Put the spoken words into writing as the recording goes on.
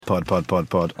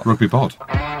Rugby pod.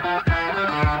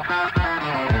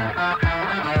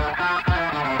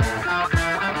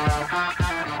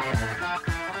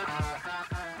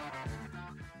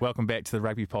 Welcome back to the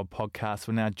Rugby Pod podcast.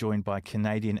 We're now joined by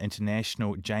Canadian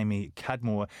international Jamie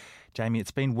Cudmore. Jamie,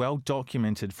 it's been well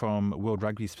documented from World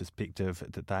Rugby's perspective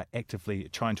that they're actively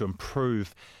trying to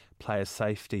improve player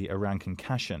safety around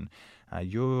concussion.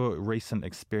 Your recent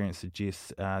experience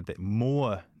suggests that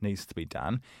more needs to be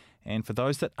done. And for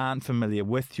those that aren't familiar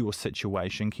with your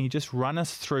situation, can you just run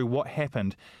us through what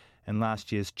happened in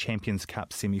last year's Champions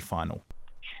Cup semi-final?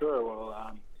 Sure.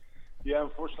 Well,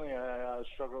 unfortunately, I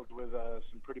struggled with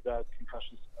some pretty bad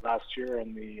concussions last year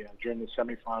during the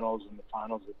semi-finals and the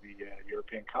finals of the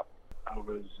European Cup. I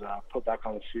was put back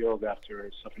on the field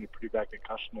after suffering a pretty bad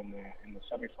concussion in the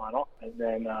semi-final, and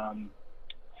then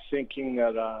thinking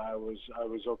that I was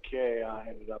okay, I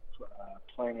ended up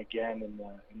playing again in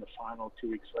the final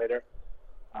 2 weeks later.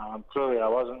 Clearly, I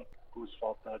wasn't. Whose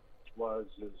fault that was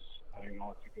I think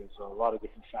there's a lot of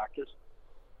different factors.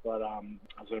 But I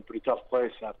was in a pretty tough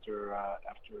place after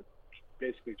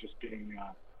basically just being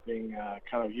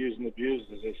kind of used and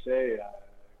abused, as they say,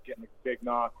 getting a big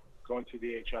knock, going through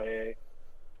the HIA,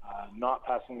 not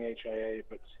passing the HIA,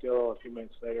 but still a few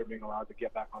minutes later being allowed to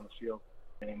get back on the field.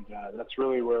 And that's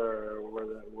really where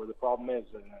the problem is.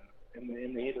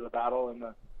 In the heat of the battle, in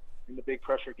the big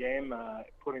pressure game,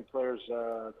 putting players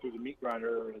through the meat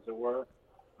grinder, as it were.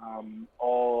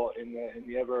 All in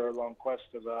the ever-long quest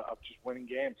of just winning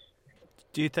games.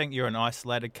 Do you think you're an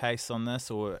isolated case on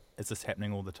this, or is this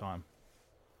happening all the time?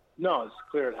 No, it's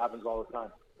clear it happens all the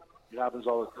time. It happens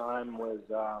all the time with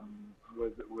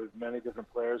many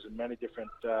different players in many different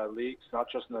leagues, not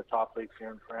just in the top leagues here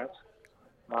in France.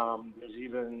 There's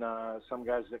even some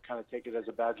guys that kind of take it as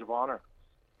a badge of honor.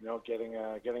 You know, getting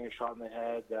a shot in the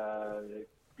head,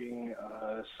 being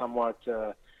somewhat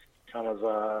kind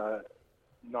of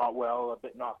not well, a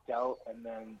bit knocked out, and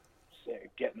then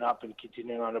getting up and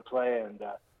continuing on to play, and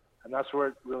that's where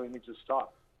it really needs to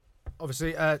stop.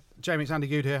 Obviously, Jamie, it's Andy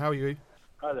Good here. How are you?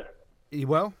 Hi there. Are you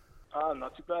well?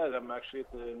 Not too bad. I'm actually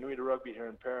at the Nuit de Rugby here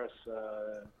in Paris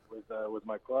with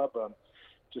my club.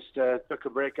 Just took a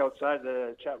break outside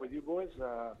to chat with you boys,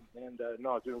 and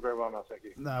doing very well now, thank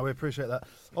you. No, we appreciate that.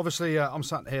 Obviously, I'm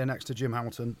sat here next to Jim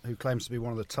Hamilton, who claims to be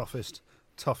one of the toughest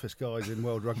guys in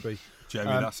world rugby. Jamie,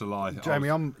 that's a lie. Jamie,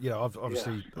 I've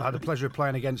obviously had the pleasure of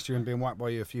playing against you and being whacked by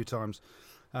you a few times.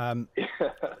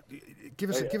 Give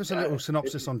us a little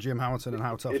synopsis on Jim Hamilton and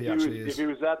how tough he actually is. If he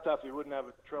was that tough, he wouldn't have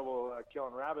trouble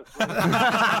killing rabbits.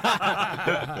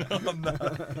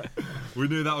 We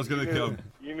knew that was going to come.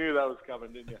 You knew that was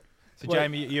coming, didn't you? So,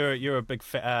 Jamie, you're a big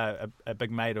a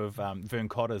big mate of Vern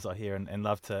Cotter's, I hear, and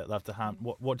love to hunt.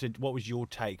 What was your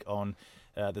take on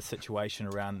the situation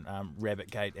around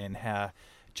Rabbitgate and how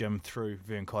Jim threw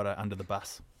Vern Cotter under the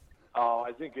bus? Oh,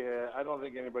 I don't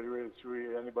think anybody really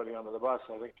threw anybody under the bus.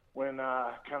 I think when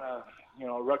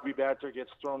rugby banter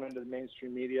gets thrown into the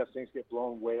mainstream media, things get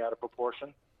blown way out of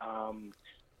proportion.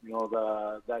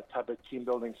 That type of team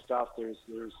building stuff. There's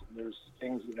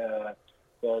things that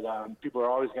people are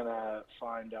always going to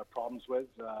find problems with,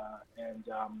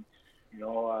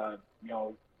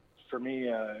 for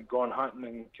me, going hunting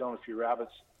and killing a few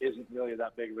rabbits isn't really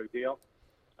that big of a deal.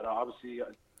 But obviously,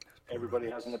 everybody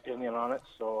has an opinion on it.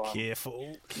 So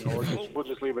careful. We'll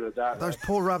just leave it at that. Those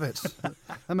poor rabbits.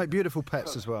 They make beautiful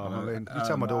pets as well. I mean, you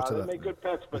tell my daughter that. They make good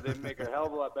pets, but they make a hell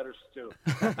of a lot better stew.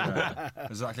 Yeah,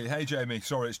 exactly. Hey, Jamie.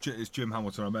 Sorry, it's Jim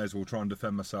Hamilton. I may as well try and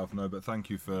defend myself. No, but thank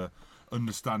you for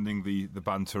understanding the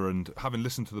banter and having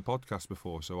listened to the podcast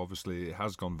before. So obviously it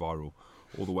has gone viral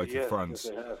all the way to France.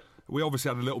 Yes, it has. We obviously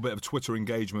had a little bit of Twitter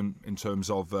engagement in terms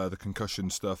of the concussion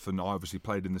stuff, and I obviously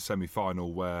played in the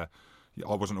semi-final where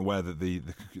I wasn't aware that the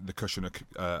concussion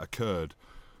occurred.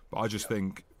 But I just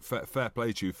think fair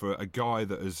play to you for a guy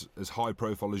that is as high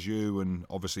profile as you, and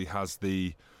obviously has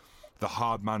the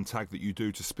hard man tag that you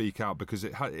do to speak out, because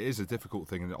it is a difficult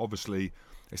thing, and obviously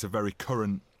it's a very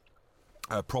current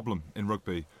problem in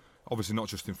rugby. Obviously not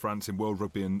just in France, in world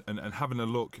rugby, and having a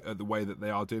look at the way that they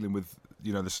are dealing with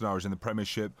the scenarios in the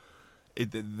Premiership,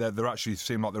 they actually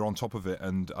seem like they're on top of it.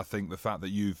 And I think the fact that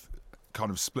you've kind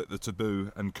of split the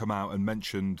taboo and come out and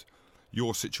mentioned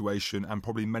your situation, and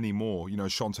probably many more.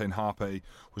 Chantain Harpe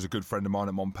was a good friend of mine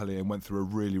at Montpellier and went through a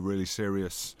really, really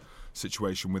serious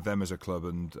situation with them as a club.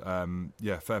 And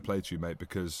fair play to you, mate,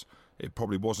 because it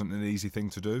probably wasn't an easy thing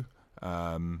to do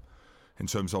in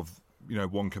terms of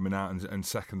one coming out, and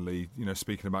secondly,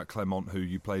 speaking about Clermont, who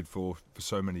you played for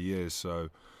so many years. So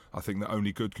I think that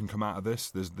only good can come out of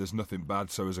this. There's nothing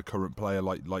bad. So as a current player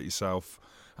like yourself,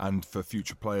 and for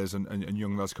future players and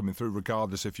young lads coming through,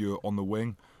 regardless if you're on the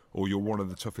wing or you're one of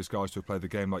the toughest guys to have played the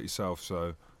game like yourself.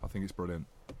 So I think it's brilliant.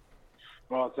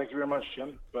 Well, thank you very much,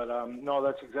 Jim. But no,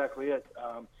 that's exactly it.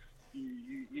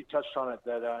 You touched on it,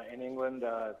 that in England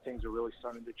things are really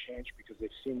starting to change because they've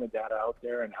seen the data out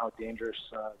there and how dangerous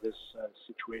this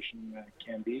situation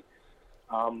can be.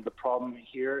 The problem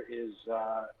here is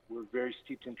we're very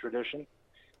steeped in tradition,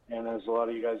 and as a lot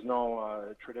of you guys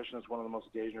know, tradition is one of the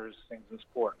most dangerous things in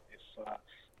sport. If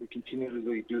we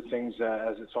continually do things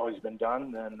as it's always been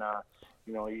done, then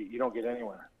you don't get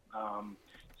anywhere.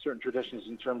 Certain traditions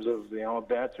in terms of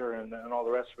banter and all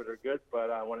the rest of it are good,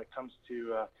 but when it comes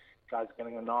to guys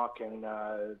getting a knock and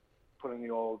putting the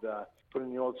old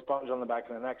sponge on the back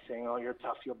of the neck, saying, "Oh, you're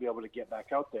tough, you'll be able to get back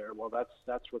out there." Well,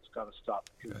 that's what's got to stop,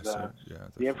 because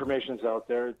the information's out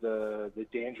there, the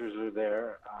dangers are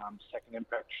there. Second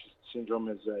impact syndrome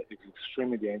is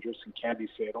extremely dangerous and can be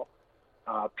fatal.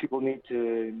 People need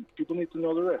to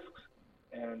know the risks,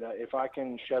 and if I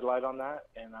can shed light on that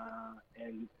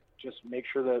and just make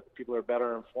sure that people are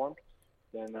better informed,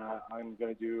 then I'm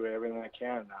going to do everything I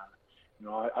can.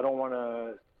 I don't want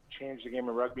to change the game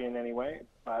of rugby in any way,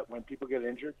 but when people get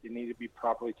injured, they need to be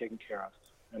properly taken care of.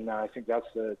 And I think that's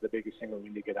the biggest thing that we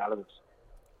need to get out of this.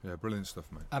 Yeah, brilliant stuff,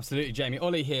 mate. Absolutely, Jamie.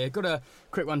 Ollie here. Got a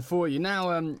quick one for you.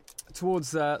 Now,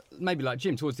 towards, maybe like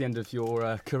Jim, towards the end of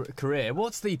your career,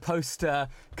 what's the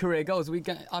post-career goals?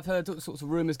 I've heard all sorts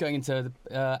of rumours going into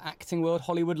the acting world,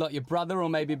 Hollywood, like your brother, or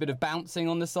maybe a bit of bouncing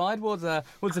on the side. What's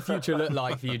the future look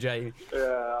like for you, Jamie?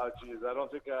 Yeah, geez, I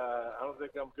don't think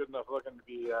I'm good enough looking to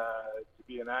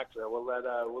be an actor.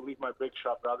 We'll leave my big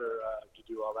shot brother to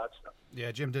do all that stuff.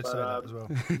 Yeah, Jim did say that as well.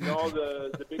 No,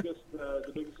 the biggest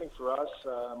thing for us,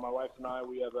 my wife and I,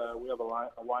 we have a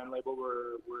wine label.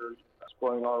 We're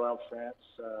exploring all around France,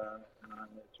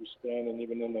 through Spain, and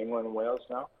even in England and Wales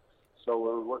now. So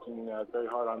we're working very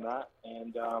hard on that,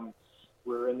 and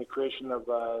we're in the creation of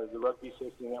the Rugby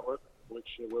Safety Network,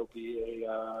 which will be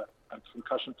a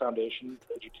concussion foundation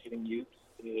educating youth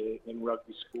in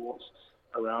rugby schools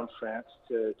around France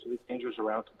to the dangers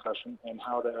around concussion and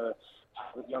how the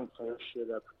young players should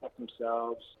protect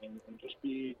themselves and just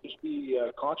be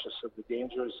conscious of the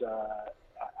dangers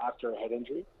after a head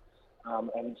injury.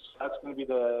 And so that's going to be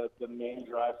the main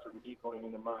drive for me going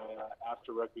into my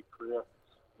after rugby career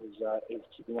is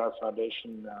keeping our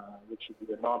foundation, which would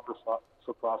be a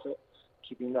non-for-profit,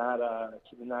 keeping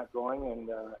that going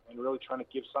and really trying to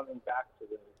give something back to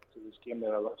this game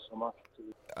that I love so much.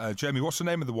 Jamie, what's the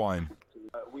name of the wine?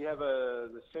 We have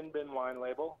the Sin Bin wine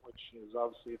label, which is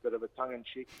obviously a bit of a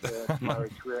tongue-in-cheek to my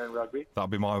career in rugby. That'll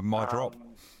be my drop.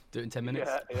 Do it in 10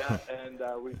 minutes. Yeah, and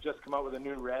we've just come out with a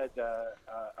new red,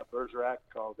 a Bergerac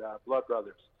called Blood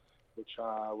Brothers, which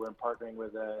we're partnering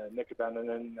with Nick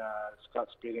Abandonen, Scott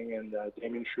Speeding, and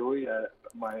Damien Shuey,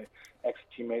 my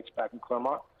ex-teammates back in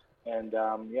Claremont. And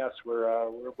yes,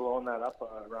 we're blowing that up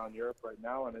around Europe right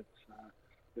now, and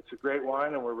it's a great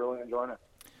wine, and we're really enjoying it.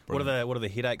 What are the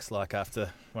headaches like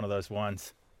after one of those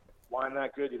wines? Wine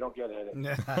that good, you don't get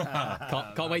headaches.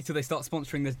 Can't wait till they start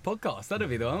sponsoring this podcast. That'll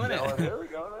be the one, won't it? Oh, there we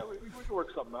go. We can work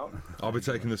something out. I'll be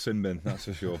taking the sin bin, that's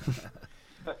for sure.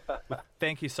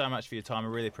 Thank you so much for your time. I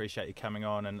really appreciate you coming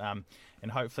on, and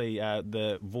hopefully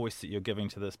the voice that you're giving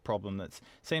to this problem that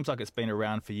seems like it's been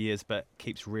around for years but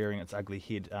keeps rearing its ugly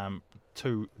head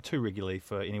too regularly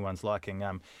for anyone's liking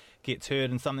gets heard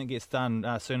and something gets done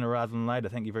sooner rather than later.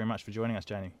 Thank you very much for joining us,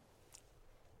 Jamie.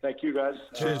 Thank you, guys.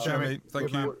 Cheers, Jamie.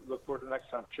 Thank you. Look forward to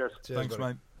next time. Cheers. Thanks,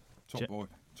 mate.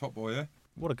 Top boy, yeah?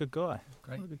 What a good guy.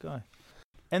 Great. What a good guy.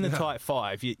 In the tight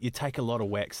five, you take a lot of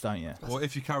whacks, don't you? Well,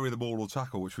 if you carry the ball or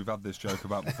tackle, which we've had this joke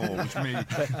about before, which means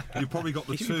you've probably got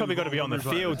You've probably got to be on the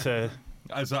field to...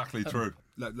 Exactly, true.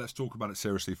 Let's talk about it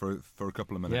seriously for a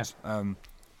couple of minutes. Yeah.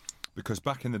 Because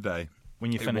back in the day...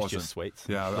 When you finish your sweets.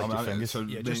 Yeah,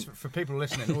 just for people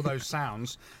listening, all those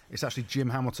sounds, it's actually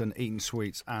Jim Hamilton eating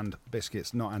sweets and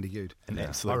biscuits, not Andy Goode. An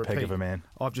absolute pig of a man.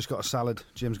 I've just got a salad.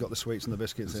 Jim's got the sweets and the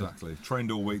biscuits. Exactly.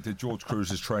 Trained all week. Did George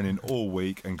Cruise's training all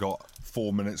week and got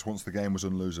 4 minutes once the game was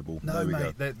unlosable. No,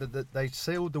 mate. They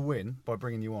sealed the win by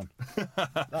bringing you on.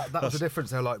 that was the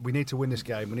difference. They're like, we need to win this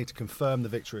game. We need to confirm the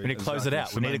victory. We need to close it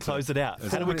out. We need to close it out.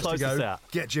 How do we close this out?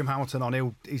 Get Jim Hamilton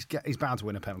on. He's bound to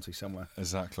win a penalty somewhere.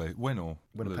 Exactly. Win or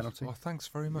win lose. a penalty. Oh, thanks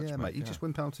very much, yeah, mate. You just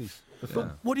win penalties.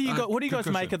 What do you guys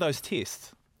make of those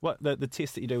tests? What the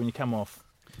tests that you do when you come off?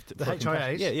 The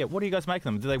HIAs? Yeah. What do you guys make of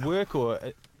them? Do they work, or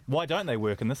why don't they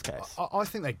work in this case? I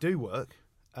think they do work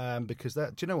because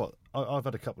do you know what? I've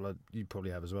had a couple of. You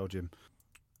probably have as well, Jim.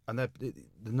 And the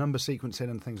number sequencing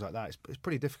and things like that, it's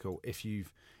pretty difficult if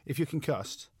you're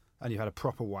concussed and you've had a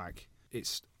proper whack.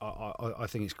 I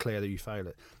think it's clear that you fail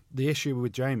it. The issue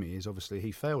with Jamie is obviously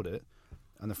he failed it,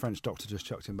 and the French doctor just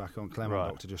chucked him back on.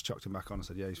 Clermont doctor just chucked him back on and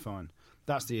said, yeah, he's fine.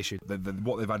 That's the issue.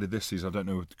 What they've added this season, I don't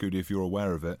know, Goody, if you're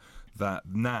aware of it, that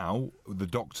now the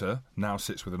doctor now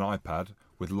sits with an iPad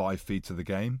with live feed to the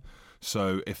game.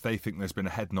 So if they think there's been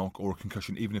a head knock or a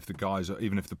concussion, even if the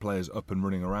player's up and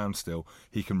running around still,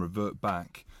 he can revert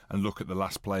back and look at the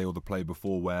last play or the play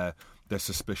before where there's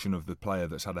suspicion of the player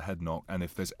that's had a head knock. And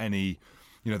if there's any,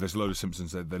 there's a load of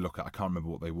symptoms that they look at. I can't remember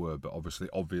what they were, but obviously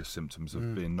obvious symptoms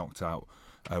of being knocked out.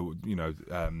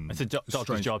 It's a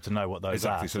doctor's job to know what those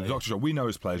are. Exactly. So the doctor's job. We know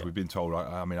as players, we've been told.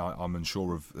 I'm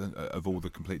unsure of all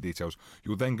the complete details.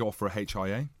 You'll then go off for a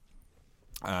HIA,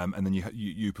 and then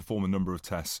you perform a number of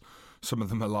tests. Some of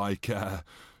them are like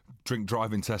drink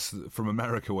driving tests from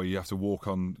America, where you have to walk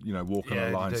on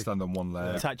a line, stand on one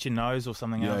leg, touch your nose or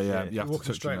something else. Yeah, you have walk to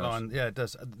touch a straight your nose. line. Yeah, it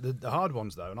does. The hard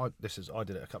ones though, and I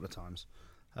did it a couple of times.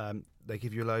 They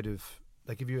give you a load of.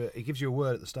 He gives you a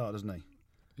word at the start, doesn't he?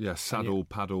 Yeah, saddle,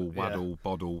 paddle, waddle,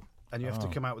 boddle. And you have to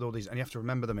come out with all these, and you have to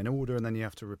remember them in order, and then you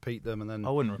have to repeat them, and then I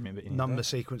wouldn't remember any number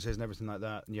sequences and everything like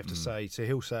that. And you have to say. So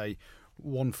he'll say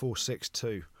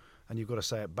 1462, and you've got to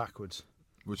say it backwards.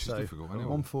 Which is difficult. Anyway.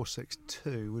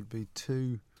 1462 would be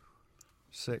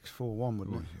 2641,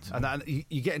 wouldn't it? And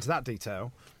you get into that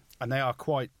detail, and they are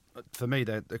quite. For me,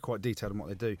 they're quite detailed in what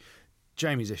they do.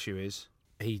 Jamie's issue is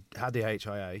he had the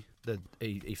HIA,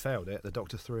 he failed it. The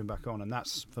doctor threw him back on, and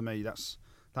that's for me. That's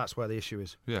where the issue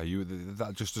is. Yeah,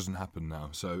 that just doesn't happen now.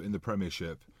 So in the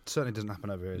Premiership, it certainly doesn't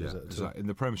happen over here, does it? Exactly. In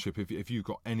the Premiership, if you've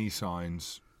got any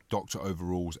signs, doctor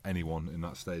overrules anyone in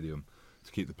that stadium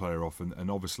to keep the player off,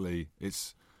 and obviously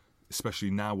it's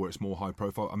especially now where it's more high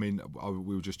profile. I mean,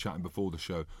 we were just chatting before the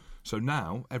show. So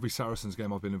now every Saracens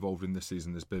game I've been involved in this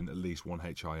season, there's been at least one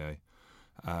HIA,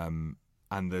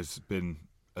 and there's been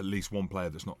at least one player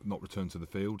that's not returned to the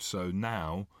field. So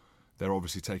now they're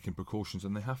obviously taking precautions,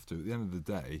 and they have to. At the end of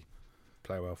the day,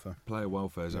 player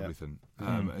welfare is everything.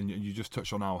 And you just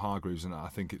touched on Al Hargreaves, and I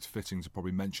think it's fitting to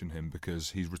probably mention him because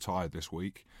he's retired this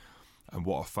week, and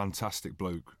what a fantastic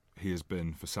bloke he has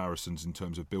been for Saracens in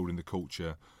terms of building the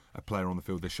culture. A player on the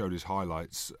field. They showed his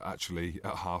highlights actually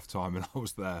at half time, and I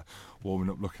was there warming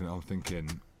up, looking at him,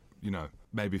 thinking,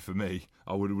 maybe for me,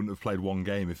 I wouldn't have played one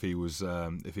game if he was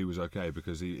okay,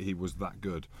 because he was that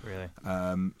good. Really.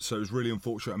 So it was really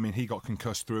unfortunate. I mean, he got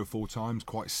concussed 3 or 4 times,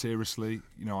 quite seriously.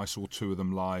 I saw 2 of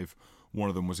them live. One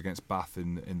of them was against Bath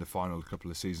in the final a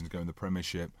couple of seasons ago in the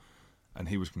Premiership, and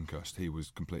he was concussed. He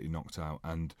was completely knocked out,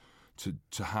 and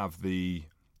to have the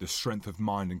strength of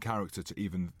mind and character to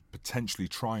even potentially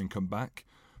try and come back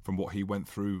from what he went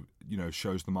through,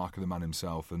 shows the mark of the man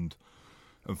himself. And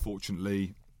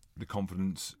unfortunately, he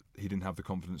didn't have the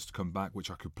confidence to come back,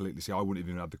 which I completely see. I wouldn't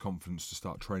even have the confidence to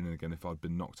start training again if I'd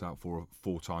been knocked out 4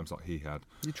 times like he had.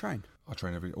 You train? I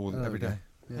train every day.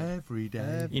 Yeah. Every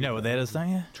day. You know what that is, don't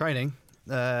you? Training.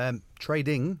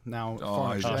 Trading now.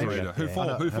 Oh, he's a trader.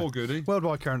 Who for, Goody?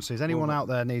 Worldwide currencies. Anyone out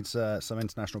there needs some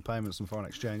international payments and foreign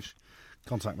exchange?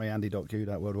 Contact me,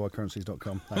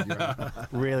 andy.good@worldwidecurrencies.com. Thank you very much.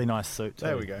 Really nice suit too.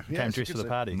 There we go. Came dressed for the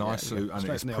party. Nice suit, and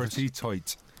it's pretty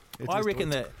tight. I reckon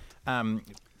that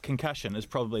concussion is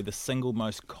probably the single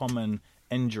most common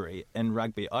injury in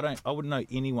rugby. I wouldn't know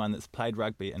anyone that's played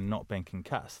rugby and not been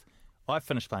concussed. I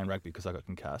finished playing rugby because I got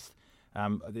concussed.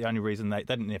 The only reason they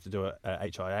didn't have to do a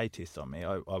HIA test on me.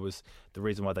 The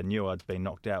reason why they knew I'd been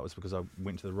knocked out was because I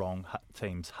went to the wrong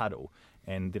team's huddle.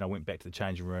 And then I went back to the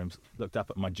changing rooms, looked up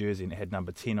at my jersey, and it had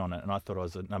number 10 on it, and I thought I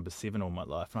was at number 7 all my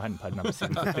life, and I hadn't played number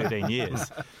 7 for 13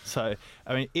 years. So,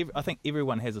 I mean, I think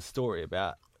everyone has a story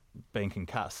about being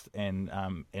concussed and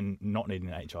not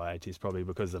needing an HIA test, probably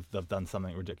because they've done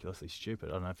something ridiculously stupid.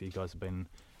 I don't know if you guys have been in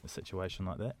a situation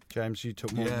like that. James, you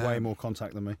took way more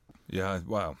contact than me. Yeah,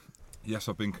 well, yes,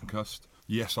 I've been concussed.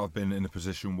 Yes, I've been in a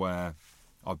position where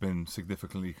I've been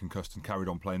significantly concussed and carried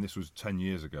on playing. This was 10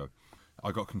 years ago.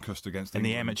 I got concussed against England.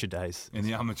 In the amateur days. In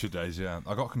the amateur days, yeah.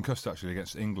 I got concussed actually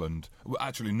against England. Well,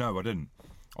 actually, no, I didn't.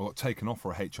 I got taken off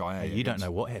for a HIA. You don't know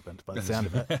what happened by the sound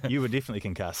of it. You were definitely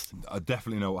concussed. I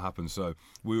definitely know what happened. So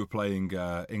we were playing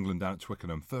England down at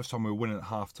Twickenham. First time we were winning at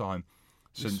half-time.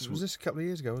 Was this a couple of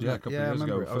years ago, wasn't it? Yeah, a couple of years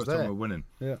ago. First time we were winning.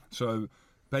 Yeah. So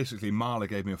basically, Marla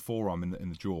gave me a forearm in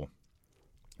the jaw.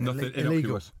 Nothing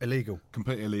innocuous. Illegal.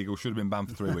 Completely illegal. Should have been banned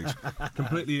for 3 weeks.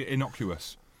 Completely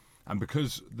innocuous. And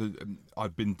because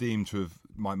I'd been deemed to have,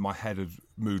 my head had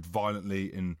moved violently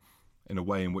in a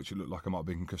way in which it looked like I might have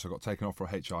been concussed, I got taken off for a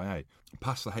HIA.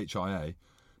 Passed the HIA,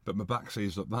 but my back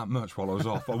seized up that much while I was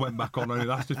off. I went back on, only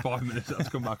lasted 5 minutes, I had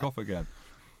to come back off again.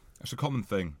 It's a common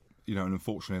thing, and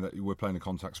unfortunately that we're playing a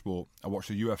contact sport. I watched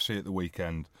the UFC at the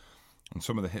weekend, and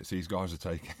some of the hits these guys are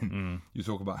taking. You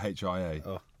talk about HIA.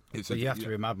 So you have to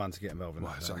be a madman to get involved in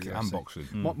Well, that. exactly, Yeah, and so- boxing.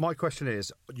 My question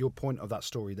is, your point of that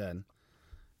story then,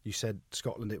 you said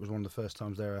Scotland, it was one of the first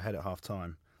times they were ahead at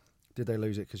half-time. Did they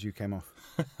lose it because you came off?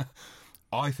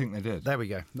 I think they did. There we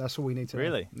go. That's all we need to know.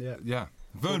 Really? Yeah. Yeah.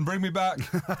 Vern, bring me back.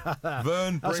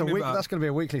 Vern, bring me back. That's going to be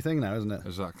a weekly thing now, isn't it?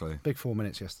 Exactly. Big 4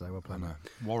 minutes yesterday. Well I played. know.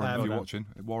 Warren, if well you're done. watching.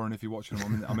 Warren, if you're watching,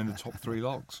 I'm in the top 3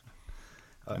 logs.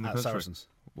 In the At country. Saracens.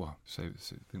 Well,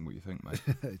 think what you think, mate.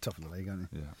 Top of the league, aren't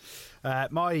you? Yeah.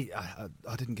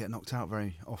 I didn't get knocked out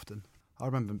very often. I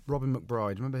remember Robin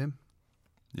McBride. Remember him?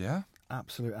 Yeah?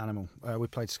 Absolute animal. We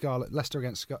played Leicester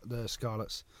against the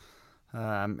Scarlets.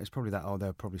 It's probably that old. They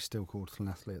were probably still called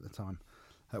Llanelli at the time,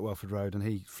 at Welford Road, and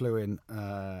he flew in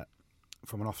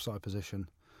from an offside position.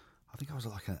 I think I was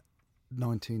like a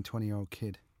 19, 20-year-old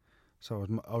kid, so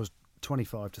I was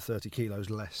 25 to 30 kilos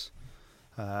less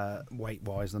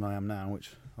weight-wise than I am now.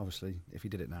 Which obviously, if he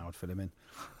did it now, I'd fill him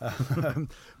in.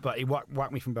 But he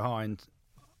whacked me from behind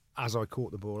as I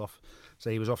caught the ball off, so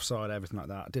he was offside, everything like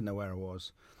that. I didn't know where I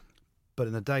was. But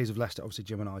in the days of Leicester, obviously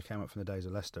Jim and I came up from the days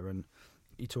of Leicester, and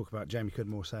you talk about Jamie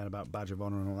Cudmore saying about badge of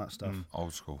honour and all that stuff.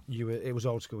 Old school. It was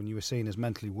old school, and you were seen as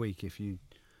mentally weak if you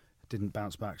didn't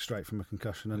bounce back straight from a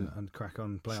concussion and crack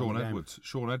on, play on the game.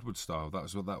 Sean Edwards style. That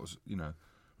was, you know,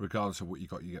 regardless of what you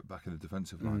get back in the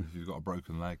defensive line if you've got a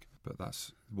broken leg. But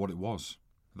that's what it was.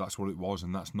 That's what it was,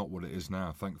 and that's not what it is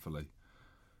now, thankfully.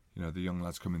 You know, the young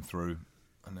lads coming through,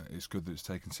 and it's good that it's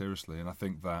taken seriously. And I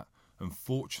think that,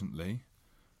 unfortunately,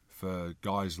 for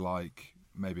guys like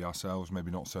maybe ourselves, maybe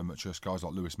not so much us, guys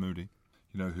like Lewis Moody,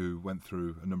 you know, who went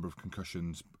through a number of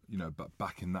concussions, you know, but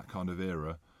back in that kind of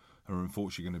era, are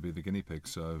unfortunately going to be the guinea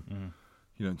pigs. So,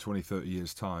 you know, in 20, 30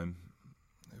 years' time,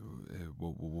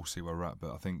 we'll see where we're at.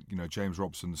 But I think, you know, James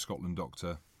Robson, the Scotland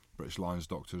doctor, British Lions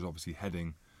doctor, is obviously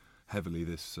heading heavily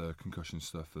this concussion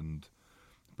stuff and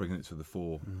bringing it to the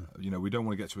fore. You know, we don't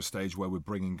want to get to a stage where we're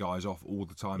bringing guys off all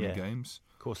the time in games.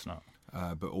 Of course not.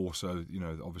 But also, you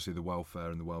know, obviously the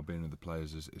welfare and the well-being of the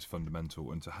players is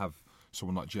fundamental. And to have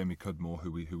someone like Jamie Cudmore,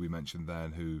 who we mentioned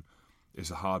then, who is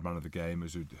a hard man of the game,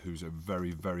 who's a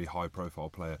very, very high-profile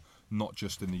player, not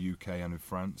just in the UK and in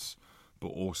France, but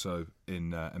also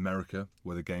in America,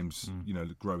 where the game's you know,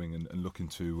 growing and looking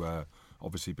to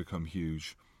obviously become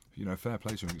huge. You know, fair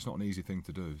play to him. It's not an easy thing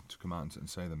to do, to come out and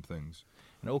say them things.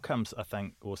 And it all comes, I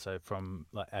think, also from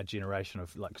like our generation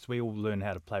of like, because we all learn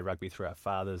how to play rugby through our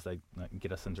fathers. They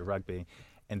get us into rugby,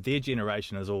 and their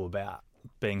generation is all about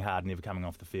being hard, never coming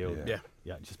off the field. Yeah.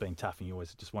 Just being tough, and you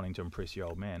always just wanting to impress your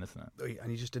old man, isn't it?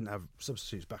 And you just didn't have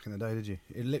substitutes back in the day, did you?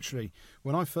 It literally,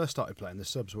 when I first started playing, the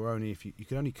subs were only if you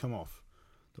could only come off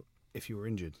if you were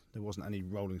injured. There wasn't any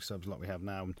rolling subs like we have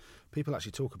now. And people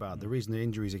actually talk about the reason the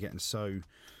injuries are getting so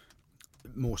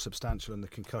more substantial, and the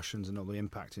concussions and all the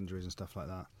impact injuries and stuff like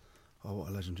that. Oh, what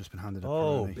a legend! Just been handed a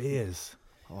Peroni. Beers.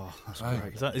 Oh, that's Hey.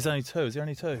 great. Is there only two? Is there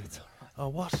only two? Oh,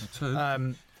 what?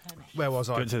 Where was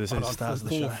I? Good to the stars of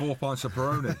the show. 4 pints of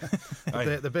Peroni.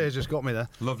 Hey, The beer's just got me there.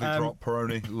 lovely drop,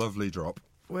 Peroni. Lovely drop.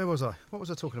 Where was I? What was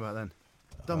I talking about then?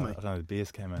 Done me. I don't know, the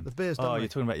beers came in. The beers Oh, done me. you're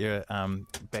talking about your,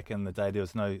 back in the day, there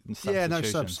was no substitutions. Yeah, no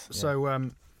subs. Yeah.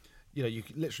 So, you know, you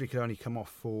literally could only come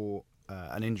off for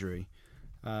an injury,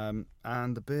 and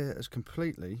the beer has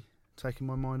completely taken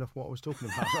my mind off what I was talking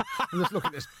about. I'm just looking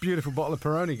at this beautiful bottle of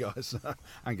Peroni, guys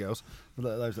and girls, for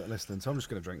those that are listening. So I'm just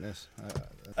going to drink this.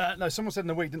 No, someone said in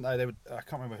the week, didn't they? I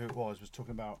can't remember who it was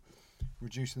talking about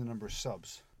reducing the number of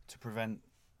subs to prevent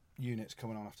units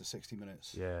coming on after 60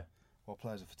 minutes Yeah. while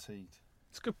players are fatigued.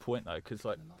 It's a good point, though, because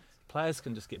like, players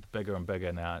can just get bigger and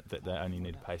bigger now that they only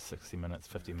need to play 60 minutes,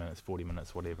 50 minutes, 40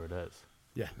 minutes, whatever it is.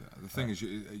 Yeah. The thing is,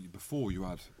 before you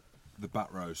had the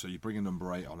back row, so you bring a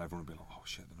number 8 on, everyone would be like, oh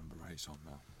shit, the number 8's on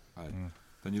now. Hey.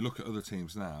 Then you look at other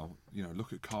teams now, you know,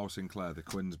 look at Carl Sinclair, the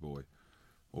Quins boy,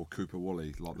 or Cooper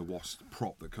Woolley, like the Wasp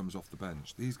prop that comes off the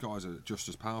bench. These guys are just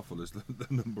as powerful as the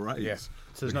number 8s. Yeah. So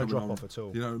there's no drop-off at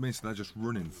all. You know what I mean? So they're just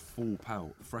running full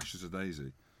pelt, fresh as a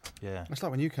daisy. Yeah. It's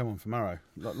like when you come on for Marrow,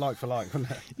 like for like,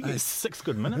 wasn't it? You get 6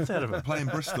 good minutes out of it. Playing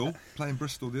Bristol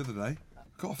the other day.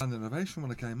 Got a standing ovation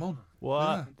when I came on. What?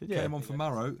 Yeah, Did you? came on for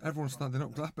Marrow, everyone's standing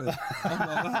up clapping.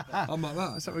 I'm like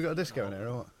that. So we got a disco in here,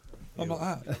 or what? I'm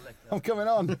like that. I'm coming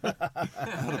on. I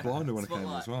had a blinder when I came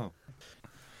on as well.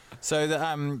 So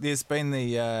there's been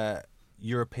the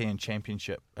European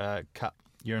Championship Cup,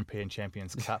 European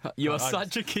Champions Cup. You are I-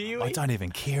 such a Kiwi. I don't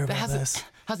even care There about this.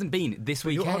 hasn't been this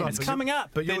hold weekend. on, It's but coming up.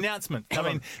 but The you're- announcement. I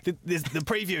mean, there's the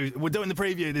preview. We're doing the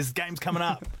preview. There's games coming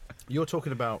up. You're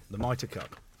talking about the Mitre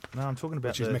Cup. No, I'm talking about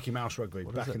which is Mickey Mouse Rugby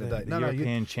back in the day. The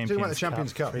European Champions about the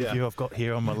Champions Cup. preview I've got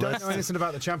here on my You list. don't know anything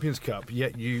about the Champions Cup,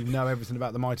 yet you know everything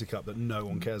about the Mitre Cup that no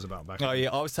one cares about back. Oh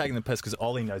yeah, I was taking the piss because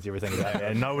Ollie knows everything about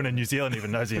that, and no one in New Zealand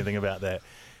even knows anything about that.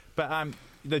 But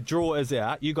the draw is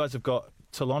out. You guys have got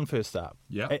Toulon first up.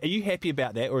 Yeah. Are you happy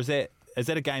about that, or is that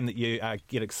a game that you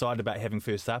get excited about having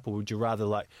first up, or would you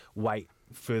rather wait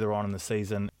further on in the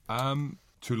season?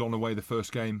 Toulon away, the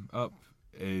first game up,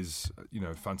 is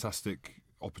fantastic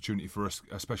opportunity for us,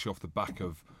 especially off the back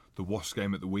of the Wasps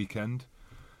game at the weekend.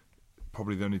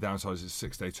 Probably the only downside is it's a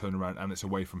 6-day turnaround and it's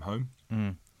away from home.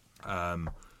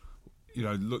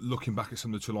 Looking back at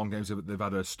some of the Toulon games, they've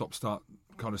had a stop-start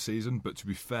kind of season, but to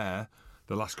be fair,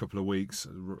 the last couple of weeks,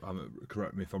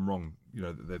 correct me if I'm wrong,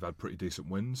 they've had pretty decent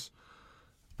wins.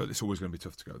 But it's always going to be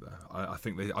tough to go there. I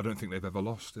don't think they've ever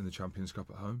lost in the Champions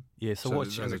Cup at home. Yeah, so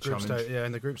what's in the group stage? Yeah,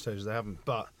 in the group stages they haven't.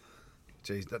 But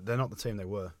geez, they're not the team they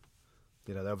were.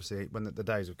 They obviously when the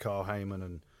days of Carl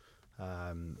Heyman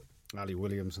and Ali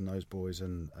Williams and those boys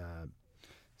and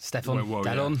Stefan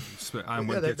Dallon.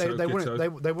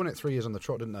 They won it 3 years on the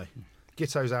trot, didn't they?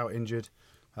 Gitto's out injured.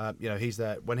 He's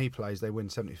there when he plays. They win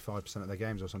 75% of their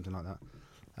games or something like that,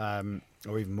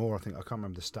 or even more. I think I can't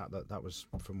remember the stat that was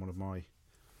from one of my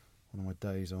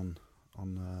days on I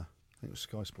think it was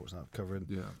Sky Sports that covering.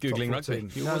 Yeah, Googling rugby.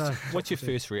 What's your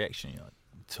first reaction? You're like,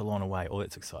 Toulon away, oh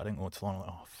that's exciting, or Toulon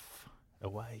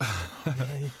away.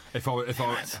 If I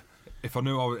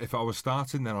was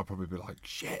starting, then I'd probably be like,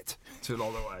 shit,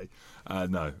 Toulon away.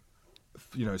 No,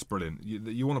 it's brilliant.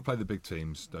 You want to play the big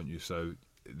teams, don't you? So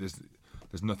there's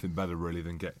nothing better really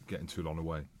than getting Toulon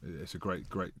away. It's a great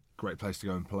place to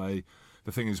go and play.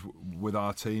 The thing is, with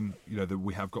our team, that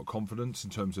we have got confidence in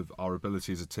terms of our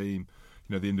ability as a team.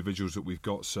 The individuals that we've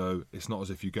got. So it's not as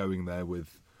if you're going there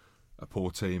with a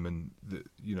poor team, and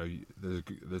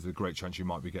there's a great chance you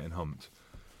might be getting humped.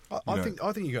 I think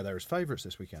you go there as favourites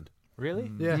this weekend. Really?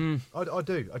 Yeah, I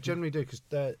do. I generally do because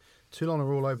Toulon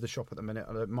are all over the shop at the minute.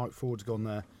 Mike Ford's gone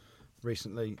there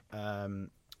recently.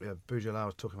 Boujala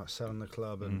was talking about selling the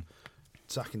club and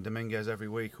sacking Dominguez every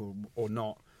week or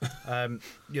not. And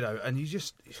I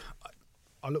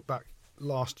look back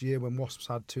last year when Wasps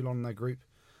had Toulon in their group.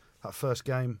 That first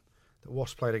game that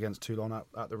Wasps played against Toulon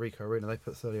at the Ricoh Arena, they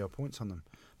put 30-odd points on them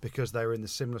because they were in the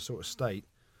similar sort of state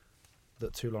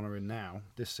that Toulon are in now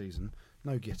this season.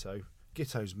 No Gitto.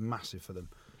 Gitto's massive for them.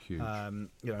 Huge. And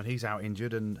he's out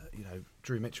injured, and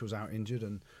Drew Mitchell's out injured,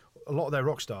 and a lot of their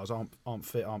rock stars aren't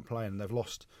fit, aren't playing, and they've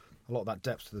lost a lot of that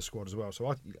depth to the squad as well.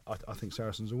 So I think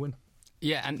Saracens will win.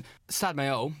 Yeah, and Stade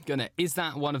Mayol, is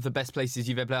that one of the best places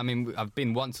you've ever played? I mean, I've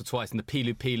been once or twice in the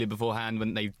Pilu beforehand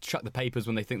when they chuck the papers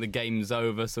when they think the game's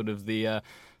over, sort of the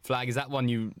flag. Is that one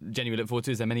you genuinely look forward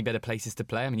to? Is there many better places to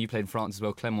play? I mean, you played in France as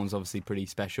well. Clermont's obviously pretty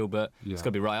special, but it's got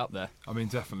to be right up there. I mean,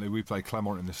 definitely. We played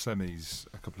Clermont in the semis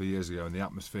a couple of years ago, and the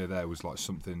atmosphere there was like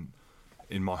something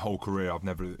in my whole career I've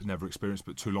never experienced.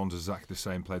 But Toulon's exactly the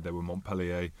same. Played there with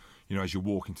Montpellier. As you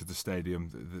walk into the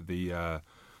stadium, the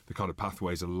kind of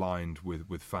pathways are lined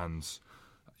with fans.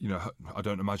 I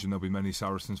don't imagine there'll be many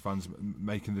Saracens fans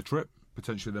making the trip.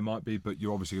 Potentially there might be, but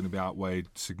you're obviously going to be outweighed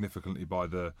significantly by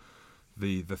the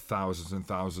thousands and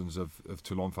thousands of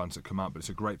Toulon fans that come out. But it's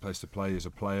a great place to play as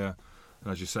a player,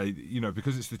 and as you say,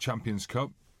 because it's the Champions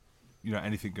Cup,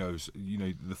 anything goes.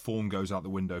 The form goes out the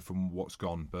window from what's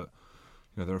gone, but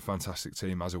they're a fantastic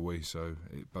team, as are we. So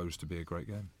it bodes to be a great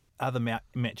game. Other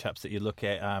matchups that you look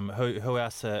at, who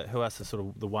else are sort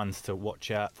of the ones to watch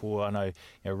out for? I know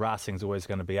Racing's always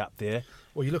going to be up there.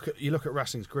 Well, you look at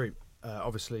Racing's group.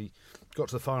 Obviously, got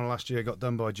to the final last year, got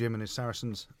done by Jim and his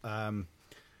Saracens. Then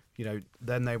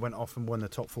they went off and won the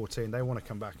top 14. They want to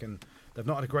come back, and they've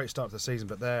not had a great start to the season.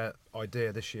 But their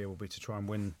idea this year will be to try and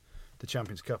win the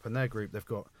Champions Cup. And their group, they've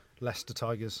got Leicester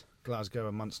Tigers, Glasgow,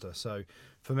 and Munster. So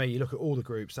for me, you look at all the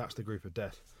groups. That's the group of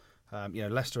death.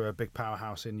 Leicester are a big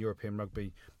powerhouse in European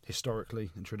rugby historically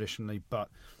and traditionally, but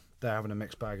they're having a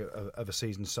mixed bag of a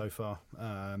season so far.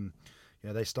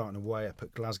 They're starting away up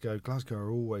at Glasgow. Glasgow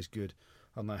are always good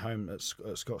on their home at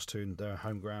Scottstown, their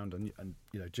home ground, and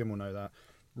Jim will know that.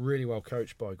 Really well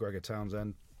coached by Gregor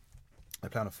Townsend. They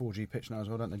play on a 4G pitch now as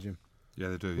well, don't they, Jim? Yeah,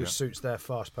 they do. Which suits their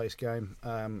fast-paced game.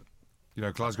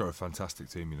 Glasgow are a fantastic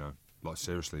team. Like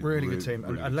seriously, really good team.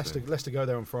 Really and good Leicester go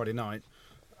there on Friday night,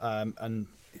 and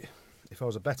if I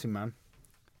was a betting man,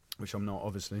 which I'm not,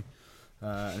 obviously,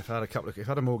 and if I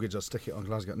had a mortgage, I'd stick it on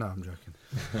Glasgow. No, I'm joking.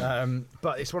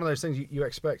 But it's one of those things you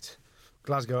expect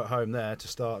Glasgow at home there to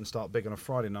start big on a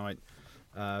Friday night,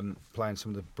 playing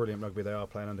some of the brilliant rugby they are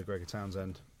playing under Gregor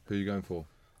Townsend. Who are you going for?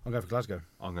 I'm going for Glasgow.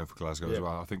 I'm going for Glasgow as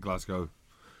well. I think Glasgow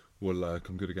will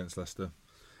come good against Leicester.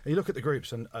 And you look at the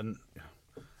groups, and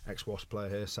ex-Wasp player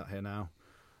here, sat here now.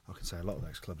 I can say a lot of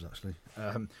ex-clubs actually.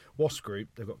 Wasp group,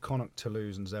 they've got Connacht,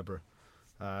 Toulouse and Zebra.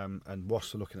 And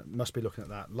Wasp must be looking at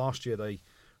that. Last year they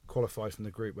qualified from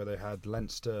the group where they had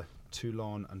Leinster,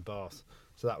 Toulon and Bath.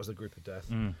 So that was the group of death.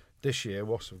 This year,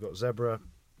 Wasp have got Zebra,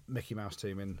 Mickey Mouse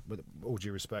team in, with all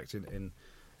due respect, in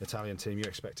Italian team. You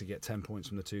expect to get 10 points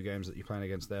from the 2 games that you're playing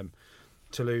against them.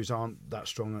 Toulouse aren't that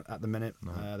strong at the minute.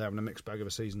 No. They're having a mixed bag of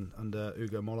a season under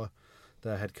Ugo Moller,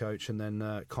 their head coach. And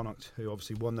then Connacht, who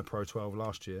obviously won the Pro 12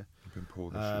 last year,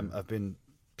 have been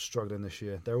struggling this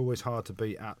year. They're always hard to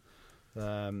beat at...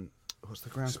 what's the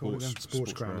ground called again?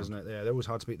 Sports ground, isn't it? Yeah, they're always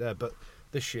hard to beat there. But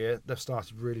this year they've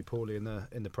started really poorly in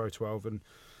the Pro 12, and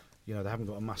they haven't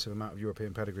got a massive amount of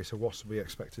European pedigree. So Wasps will be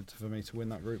expected for me to win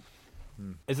that group.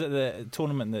 Is it the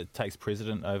tournament that takes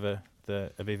precedent over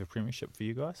the Aviva Premiership for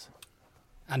you guys?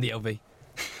 And the LV.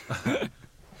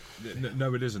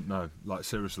 No, it isn't. No, like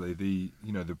seriously, the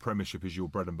Premiership is your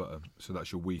bread and butter. So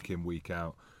that's your week in, week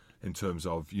out. In terms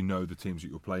of the teams that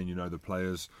you're playing, the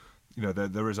players.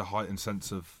 There is a heightened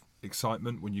sense of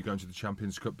excitement when you go into the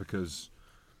Champions Cup because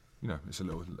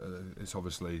it's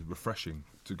obviously refreshing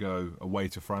to go away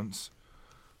to France.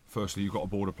 Firstly, you've got to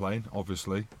board a plane,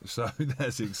 obviously, so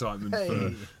there's the excitement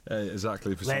for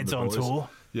exactly for lads some of the boys. On tour.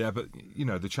 Yeah, but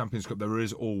the Champions Cup, there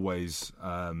is always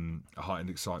a heightened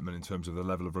excitement in terms of the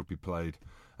level of rugby played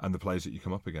and the players that you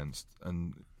come up against,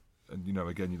 and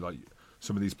again,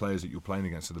 some of these players that you're playing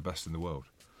against are the best in the world.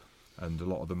 And a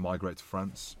lot of them migrate to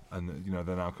France, and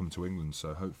they now come to England.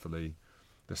 So hopefully,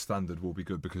 the standard will be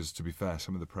good. Because to be fair,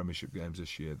 some of the Premiership games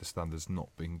this year, the standard's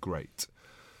not been great.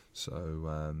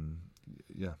 So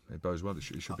it bodes well. It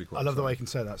should be quite. I love the way you can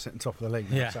say that, sitting top of the league,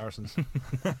 Saracens.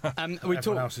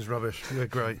 Everyone else is rubbish. We're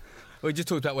great. We just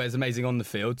talked about where it's amazing on the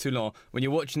field. Toulon. When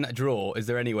you're watching that draw, is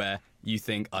there anywhere you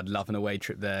think I'd love an away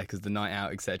trip there because the night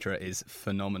out, etc., is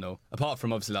phenomenal? Apart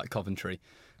from obviously like Coventry.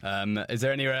 Is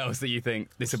there anywhere else that you think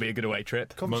this will be a good away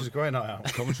trip? Coventry's a great night out.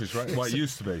 Coventry's great. Well, it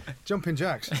used to be. Jumping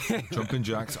Jacks. Jumping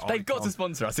Jacks. They've got to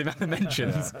sponsor us, the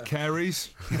mentions. Carey's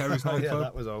nightclub. Yeah,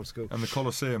 that was old school. And the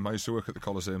Colosseum. I used to work at the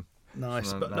Colosseum.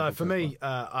 Nice. But no, for me,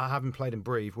 I haven't played in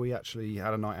Brive. We actually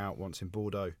had a night out once in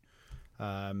Bordeaux.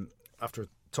 After a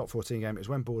top 14 game. It was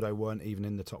when Bordeaux weren't even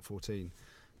in the top 14.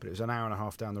 But it was an hour and a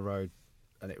half down the road.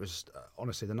 And it was,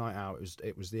 honestly, the night out,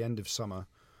 it was the end of summer.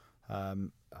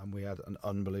 And we had an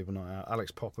unbelievable night out.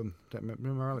 Alex Popham,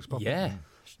 remember Alex Popham? Yeah,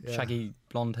 shaggy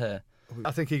blonde hair.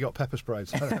 I think he got pepper sprayed.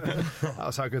 So that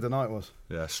was how good the night was.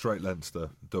 Yeah, straight Leinster,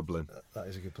 Dublin. That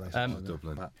is a good place.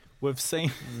 Dublin. We've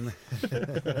seen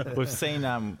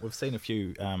a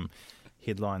few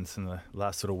headlines in the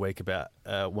last sort of week about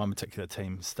one particular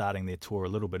team starting their tour a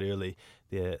little bit early.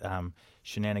 Their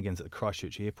shenanigans at the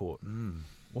Christchurch airport.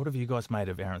 What have you guys made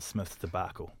of Aaron Smith's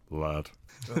debacle? Lad.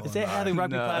 Is that how the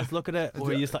rugby players look at it? Or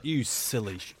are you just like, you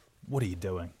silly what are you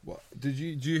doing? What did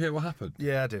you hear what happened?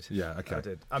 Yeah, I did. Yeah, okay. I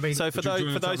did. I mean, so for those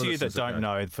of you that don't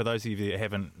know, for those of you that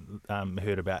haven't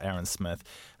heard about Aaron Smith,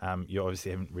 you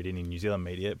obviously haven't read any New Zealand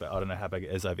media, but I don't know how big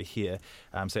it is over here.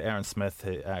 So Aaron Smith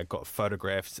got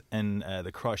photographed in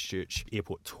the Christchurch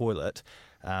airport toilet,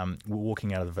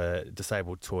 walking out of a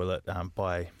disabled toilet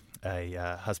by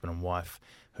a husband and wife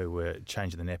who were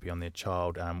changing the nappy on their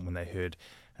child when they heard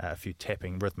a few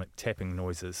rhythmic tapping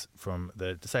noises from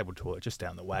the disabled toilet just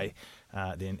down the way.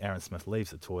 Then Aaron Smith leaves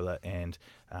the toilet, and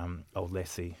old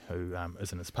Lassie, who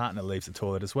isn't his partner, leaves the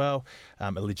toilet as well,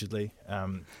 allegedly.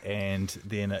 And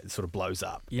then it sort of blows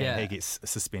up. Yeah. And he gets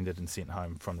suspended and sent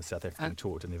home from the South African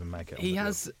tour. Didn't even make it. He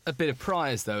has a bit of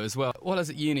prize, though, as well. While I was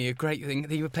at uni, a great thing,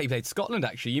 he played Scotland,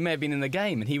 actually. You may have been in the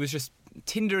game, and he was just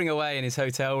tindering away in his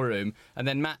hotel room and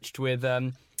then matched with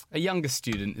a younger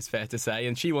student, it's fair to say,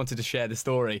 and she wanted to share the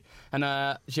story. And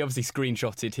she obviously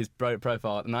screenshotted his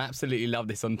profile, and I absolutely love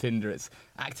this on Tinder. It's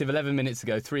active 11 minutes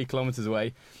ago, 3 kilometres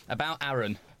away, about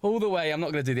Aaron. All the way, I'm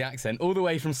not going to do the accent, all the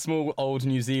way from small old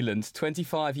New Zealand,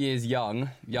 25 years young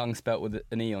spelt with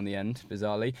an E on the end,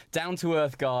 bizarrely,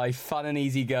 down-to-earth guy, fun and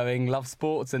easygoing, loves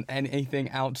sports and anything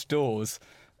outdoors.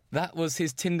 That was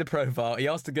his Tinder profile. He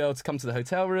asked the girl to come to the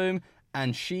hotel room,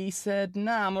 and she said,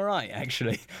 nah, I'm all right,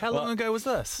 actually. How long ago was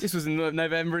this? This was in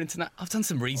November. I've done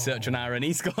some research on Aaron.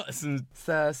 He's got some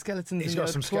skeletons. He's got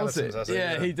some skeletons, has he?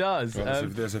 Yeah, he does. Well,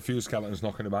 there's a few skeletons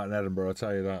knocking about in Edinburgh, I'll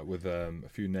tell you that, with a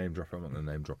few name dropping. I'm not going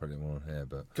to name drop anyone on here,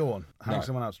 but... Go on, hang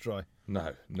someone else dry.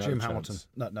 No Jim chance. Hamilton.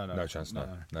 No. No chance,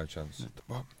 no chance.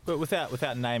 But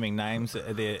without naming names,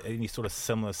 are there any sort of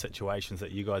similar situations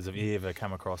that you guys have ever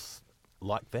come across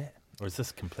like that? Or is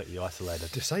this completely isolated?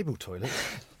 Disabled toilet?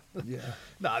 Yeah.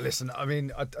 No, listen, I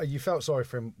mean, you felt sorry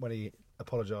for him when he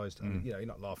apologised, and you're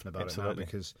not laughing about it now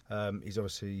because he's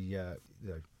obviously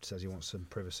says he wants some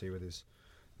privacy with his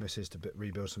misses to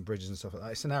rebuild some bridges and stuff like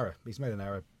that. It's an error. He's made an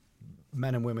error.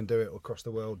 Men and women do it across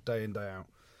the world, day in, day out.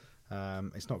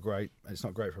 It's not great. It's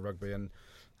not great for rugby, and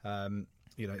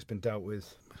it's been dealt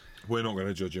with. We're not going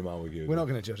to judge him, are we? We're not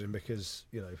going to judge him because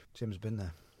Jim's been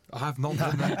there. I have not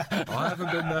been there. I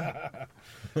haven't been there.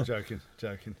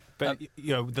 Joking. But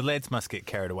the lads must get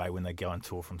carried away when they go on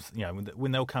tour.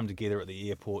 When they'll come together at the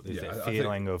airport, there's that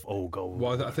feeling of goal.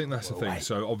 Well, I think that's the thing.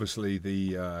 So obviously,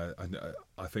 I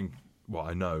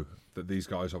know that these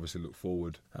guys obviously look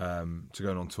forward to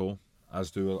going on tour, as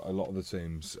do a lot of the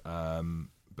teams.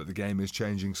 But the game is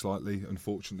changing slightly,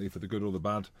 unfortunately, for the good or the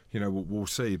bad. We'll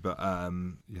see. But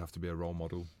you have to be a role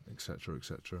model, etc.,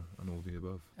 and all the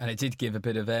above. And it did give a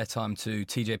bit of airtime to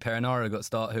TJ Perinara, got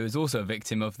start, who is also a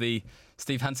victim of the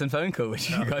Steve Hansen phone call, which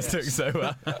you guys took so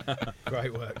well.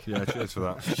 Great work. Yeah, cheers for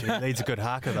that. He leads a good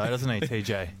haka though, doesn't he,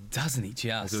 TJ? Doesn't he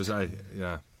just?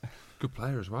 Good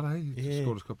player as well, eh? He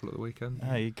scored a couple at the weekend.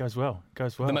 He goes well.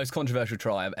 The most controversial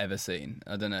try I've ever seen.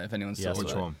 I don't know if anyone saw it.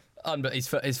 Which one? But his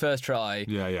first try.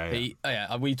 Yeah.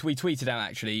 We tweeted out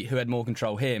actually who had more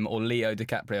control, him or Leo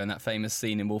DiCaprio in that famous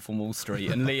scene in Wolf on Wall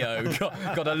Street, and Leo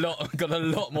got a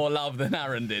lot more love than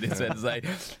Aaron did. It's fair to say.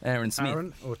 Aaron Smith.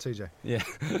 Aaron or TJ? Yeah,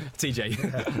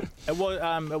 TJ. It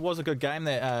was a good game.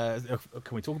 There.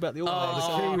 Can we talk about the All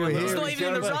Blacks? It's not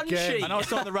even in the run sheet. I know it's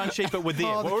not in the run sheet, but we're there.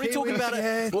 We're already talking about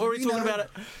it. We're already talking about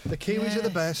it. The Kiwis are the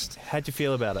best. How'd you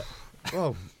feel about it?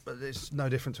 Well, it's no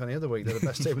different to any other week. They're the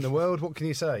best team in the world. What can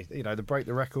you say? They break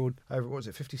the record over, what was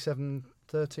it, 57-13,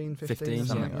 15? 15,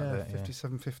 something like that,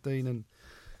 57-15, and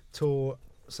tore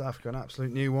South Africa an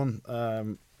absolute new one.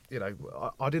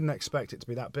 I didn't expect it to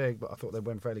be that big, but I thought they'd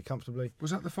win fairly comfortably.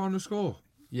 Was that the final score?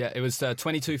 Yeah, it was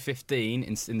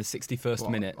 22-15 in the 61st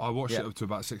minute. I watched it up to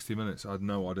about 60 minutes. I had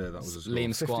no idea that was a score.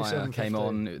 Liam Squire came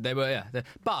on. They were,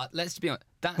 but let's be honest,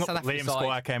 that South Africa Liam side,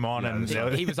 Squire came on and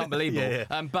he was unbelievable.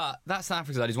 Yeah. But that South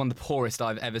Africa side is one of the poorest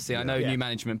I've ever seen. I know new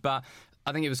management, but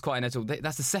I think it was quite inevitable.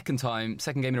 That's the second game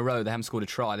in a row they haven't scored a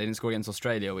try. They didn't score against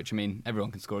Australia, which, I mean,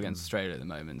 everyone can score against Australia at the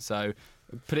moment. So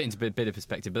put it into a bit of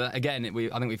perspective. But again,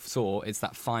 I think we saw it's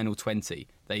that final 20.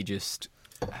 They just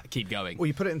keep going. Well,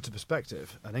 you put it into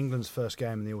perspective, and England's first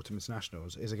game in the Autumn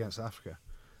Internationals is against South Africa,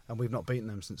 and we've not beaten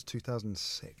them since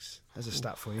 2006. There's a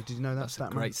stat for you. Did you know that That's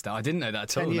stat? a great stat. I didn't know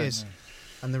that at all. 10 years.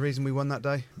 And the reason we won that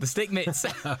day? The stick mitts.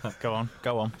 Go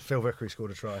on. Phil Vickery scored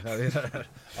a try.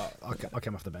 I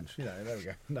came off the bench. There we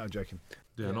go. No, I'm joking.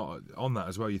 Yeah, not on that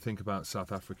as well. You think about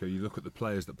South Africa, you look at the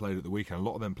players that played at the weekend, a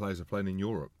lot of them players are playing in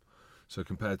Europe. So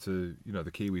compared to,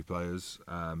 the Kiwi players,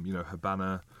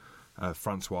 Habana,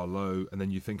 Francois Lowe, and then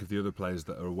you think of the other players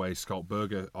that are away. Scott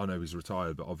Berger, I know he's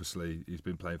retired, but obviously he's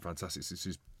been playing fantastic since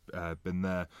he's been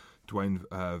there. Dwayne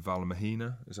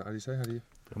Valamahina, is that how you say?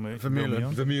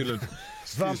 Vermeulen.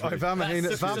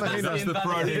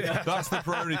 That's the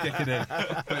Peroni kicking in.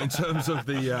 But in terms of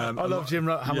the... I love Jim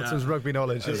Hamilton's rugby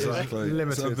knowledge. It's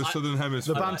limited. Of the Southern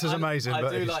Hemisphere. The banter's amazing. I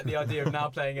do like the idea of now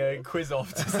playing a quiz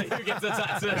off to see who gets a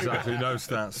tattoo. Exactly, no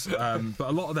stats. But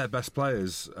a lot of their best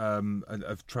players have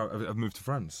moved to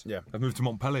France. Yeah. Have moved to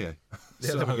Montpellier.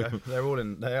 Yeah, there we go. They're all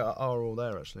in. They are all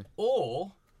there, actually.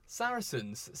 Or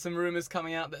Saracens. Some rumours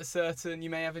coming out that are certain you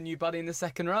may have a new buddy in the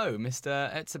second row, Mr.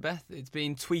 Etzebeth. It's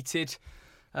been tweeted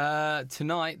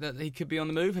tonight that he could be on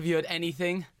the move. Have you heard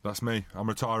anything? That's me. I'm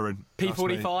retiring.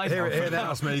 P45. Here now.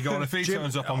 That's me. Go on. If he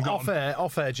turns up, I'm gone.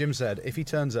 Off air, Jim said if he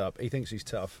turns up, he thinks he's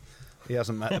tough. He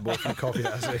hasn't met the boy from coffee,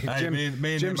 has he?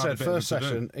 Hey, Jim said first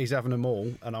session he's having them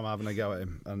all, and I'm having a go at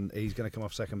him, and he's going to come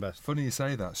off second best. Funny you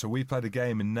say that. So we played a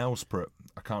game in Nelspruit.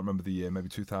 I can't remember the year, maybe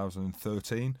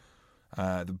 2013.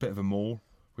 A bit of a maul.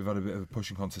 We've had a bit of a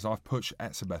pushing contest. I've pushed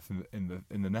Etzebeth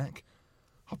in the neck.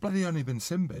 I've bloody only been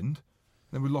sin-binned.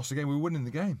 Then we lost the game. We were winning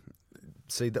the game.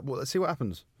 Let's see what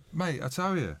happens, mate. I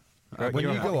tell you.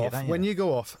 When you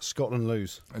go off, Scotland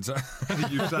lose.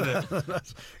 You've said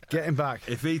it. Get him back.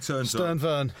 If he turns Stern up,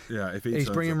 Vern. Yeah, if he's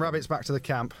bringing rabbits back to the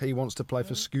camp. He wants to play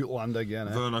for Scotland again.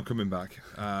 Vern, I'm coming back.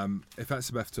 If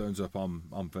Etzebeth turns up,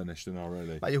 I'm finished, and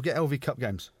really. Mate, you'll get LV Cup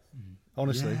games.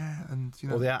 Honestly, yeah,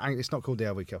 and it's not called the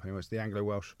LV Cup anymore. It's the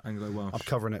Anglo-Welsh. Anglo-Welsh. I'm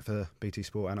covering it for BT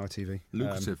Sport and ITV.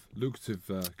 Lucrative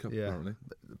cup. Yeah, apparently.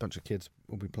 A bunch of kids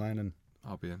will be playing, and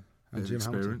I'll be in. And Jim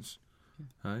experience.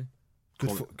 Hey,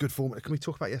 good form. Can we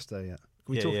talk about yesterday yet?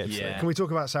 Yeah. Can we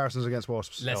talk about Saracens against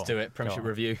Wasps? Let's do it. Premiership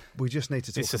review. We just need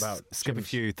to talk about skip a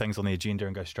few things on the agenda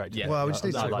and go straight to it. Well, we just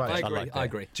need to talk about it. I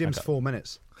agree. Jim's 4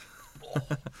 minutes.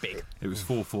 Big. It was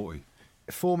 4:40.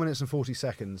 4 minutes and 40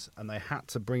 seconds, and they had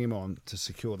to bring him on to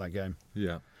secure that game.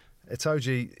 Yeah.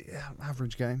 Itoje,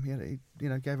 average game. He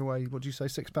gave away, what do you say,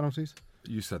 6 penalties?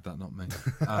 You said that, not me.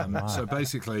 So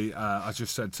basically, I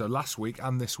just said, so last week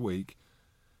and this week,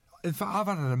 In fact, I've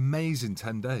had an amazing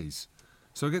 10 days.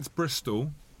 So against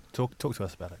Bristol... Talk to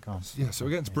us about it. Go on. Yeah, so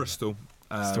against Bristol...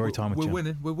 Story time with we're Jim.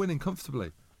 winning. We're winning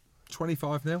comfortably.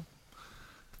 25-0.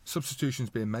 Substitutions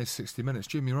being made 60 minutes.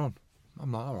 Jim, you're on.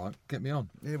 I'm like, all right, get me on.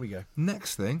 Here we go.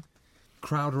 Next thing,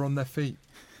 crowd are on their feet.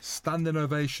 Standing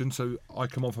ovation, so I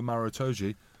come on for Maro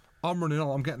Itoje. I'm running on.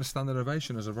 I'm getting a standing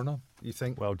ovation as I run on. You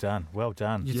think? Well done.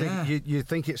 You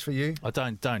think it's for you? Oh,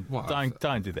 don't do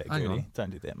that, Hang Goody. on. Don't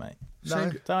do that, mate.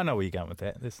 No. Don't know where you're going with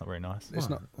that. That's not very nice. It's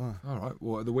not. All right.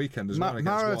 Well, at the weekend as well against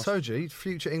Maro Wasps. Itoje,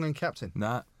 future England captain.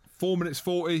 Nah. 4 minutes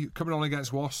 40, coming on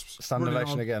against Wasps. Standing Running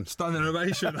ovation on. again. Standing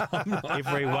ovation.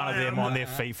 Every one of them on their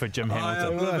feet for Jim I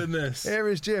Hamilton. am loving this. Here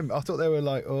is Jim. I thought they were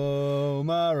like, oh,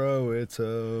 Maro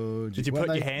Itoje. Did you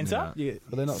put your hands up? Yeah. Yeah.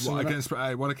 Were they not Well, singing that? against,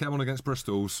 when I came on against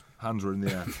Bristol's, hands were in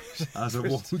the air. As I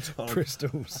walked on.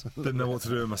 Bristol's? Didn't know what to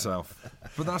do with myself.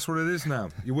 But that's what it is now.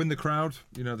 You win the crowd,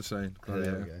 you know the saying. There we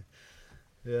go.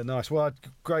 Yeah, nice. Well,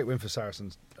 great win for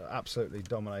Saracens. Absolutely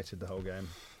dominated the whole game.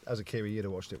 As a Kiwi, you'd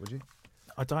have watched it, would you?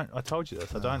 I told you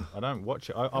this. I don't watch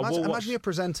it. I will Imagine watch. you're a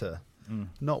presenter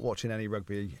not watching any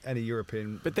rugby, any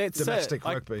European But that's domestic it.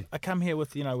 rugby. I come here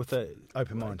with a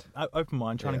Open mind. open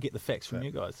mind, trying to get the facts from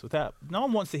you guys. No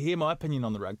one wants to hear my opinion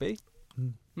on the rugby.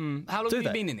 How long have you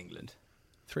been in England?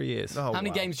 3 years. Oh, How many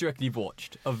wow. games do you reckon you've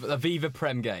watched of Aviva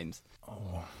Prem games?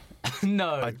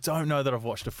 No. I don't know that I've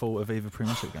watched a full Aviva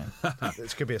Premiership game.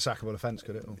 This could be a sackable offence,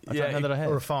 could it? I don't know that I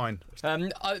have. Or a fine.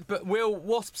 But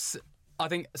Wasps, I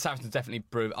think Saracens definitely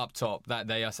prove up top that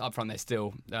they are up front. They're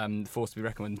still forced to be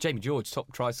reckoned with. Jamie George,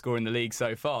 top try scorer in the league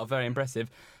so far, very impressive.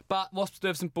 But Wasps do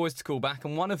have some boys to call back,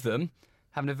 and one of them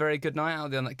having a very good night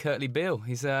out there on that Kirtley Beale.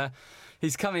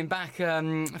 He's coming back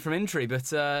from injury,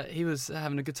 but he was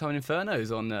having a good time in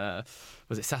Infernos on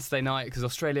was it Saturday night? Because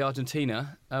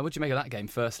Australia-Argentina. What do you make of that game?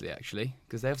 Firstly, actually,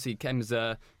 because they obviously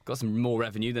got some more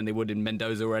revenue than they would in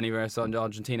Mendoza or anywhere else in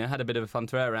Argentina. Had a bit of a fun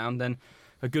throw around, then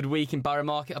a good week in Borough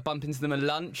Market. I bump into them at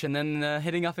lunch, and then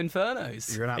heading up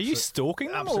Infernos. You're an Are you stalking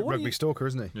them? absolute Or what are rugby you... stalker,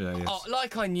 isn't he? Yeah, yes. Oh,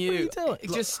 like I knew. What are you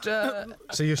doing? Just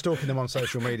So you're stalking them on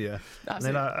social media. That's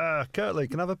and they're it. like, Kirtley,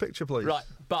 can I have a picture, please? right.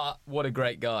 But what a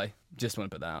great guy. Just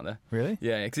want to put that out there. Really?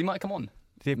 Yeah, because he might come on. Did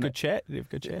he have good chat?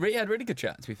 He had really good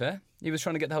chat, to be fair. He was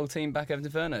trying to get the whole team back over to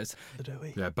Infernos.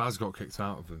 Yeah, Baz got kicked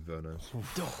out of Infernos.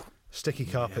 Sticky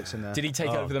carpets in there. Did he take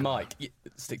over the mic? Yeah,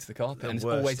 stick to the carpet. And it's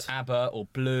worst. always ABBA or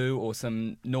Blue or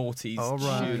some naughties. Oh,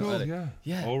 right. tune.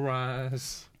 Yeah. All right.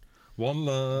 One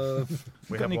love.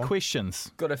 We got any questions?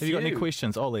 Got a Have you got any few.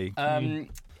 questions, Ollie? And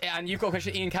you've got a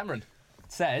question. Ian Cameron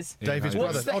says, David's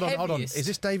What's brother. the Hold on. heaviest- Is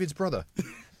this David's brother?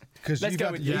 Because Let's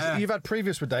go with you. you've had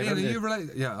previous with David. Ian, are haven't you you?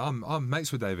 related? Yeah, I'm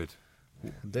mates with David.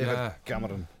 David Yeah.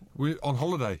 Cameron. We're on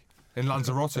holiday in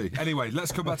Lanzarote. Anyway,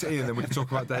 let's come back to Ian, then we can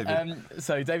talk about David.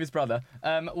 so David's brother,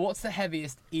 what's the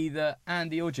heaviest either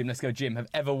Andy or Jim, let's go Jim, have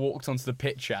ever walked onto the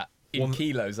pitch at? In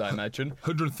kilos, I imagine.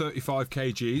 135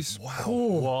 kgs.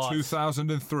 What?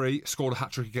 2003, scored a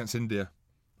hat-trick against India.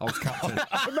 I was captain.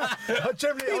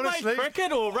 Generally, honestly.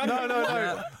 cricket or rugby?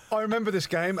 No. I remember this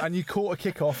game, and you caught a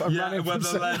kick-off and ran in from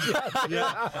the length.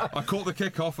 Yeah, I caught the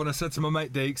kick-off and I said to my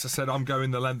mate Deeks, I said, I'm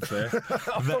going the length here.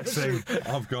 Next thing,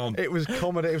 I've gone. It was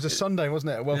comedy. It was a Sunday,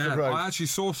 wasn't it, at Welford Road? I actually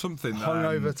saw something. Hung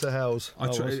over to Hells.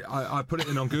 I put it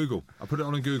in on Google.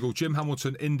 Jim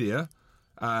Hamilton, India.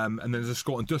 And then there's a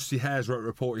score, and Dusty Hare's wrote a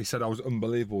report. He said I was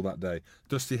unbelievable that day.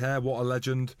 Dusty Hare, what a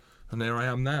legend. And there I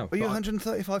am now. Were you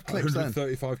 135 clips then?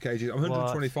 135 kgs. I'm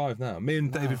 125 now. Me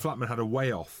and David Flatman had a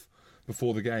weigh off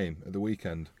before the game at the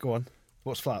weekend. Go on.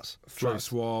 What's Flats?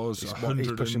 Flats was He's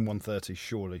 100. pushing 130,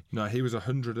 surely. No, he was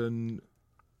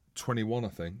 121, I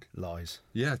think. Lies.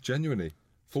 Yeah, genuinely.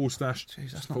 Full stash.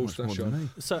 Jeez, that's not full much stash more shot. than me.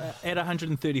 So at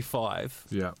 135,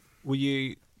 Yeah. were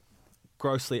you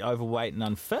grossly overweight and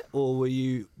unfit, or were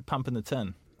you pumping the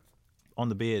tin on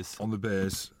the beers? On the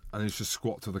beers. And he's just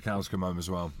squat till the cows come home as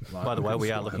well. Like, By the way, we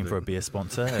are squat looking heavy. for a beer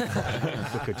sponsor.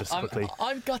 If we could just quickly.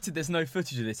 I'm gutted there's no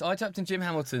footage of this. I typed in Jim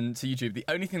Hamilton to YouTube. The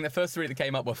only thing, the first three that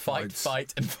came up were fight, Fights.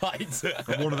 fight, and fight.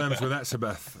 And one of them's with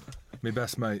Etzebeth, my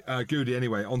best mate. Goody,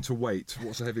 anyway, on to weight.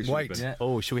 What's the heaviest you've Weight. been? Yeah.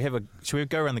 Oh, should we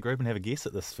go around the group and have a guess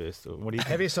at this first? Or what do you think?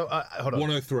 Heaviest, hold on.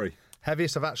 103.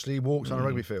 Heaviest I've actually walked on a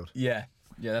rugby field. Yeah,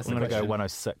 that's I'm the going to go question.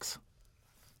 106.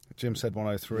 Jim said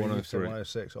 103. You said 103.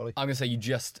 106. Ollie? I'm going to say you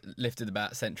just lifted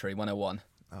about century, 101.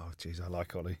 Oh, jeez, I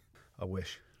like Ollie. I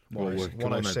wish. Well, come on then.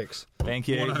 106. Thank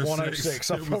you.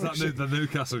 106, I Was promise that you. the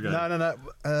Newcastle game?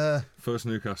 No. First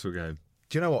Newcastle game.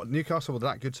 Do you know what? Newcastle were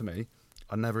that good to me,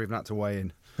 I never even had to weigh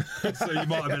in. So you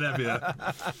might have been heavier.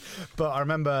 But I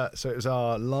remember, so it was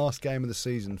our last game of the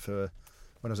season for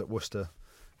when I was at Worcester.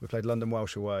 We played London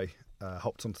Welsh away,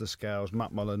 hopped onto the scales.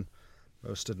 Matt Mullen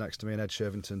was stood next to me, and Ed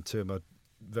Shervington, two of my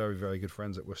very, very good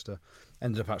friends at Worcester.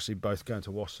 Ended up actually both going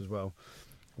to Wasps as well.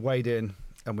 Weighed in,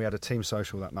 and we had a team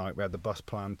social that night. We had the bus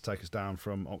planned to take us down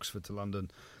from Oxford to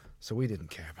London. So we didn't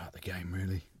care about the game,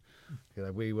 really.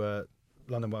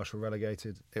 London Welsh were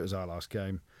relegated. It was our last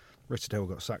game. Richard Hill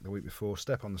got sacked the week before.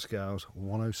 Step on the scales,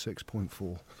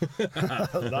 106.4.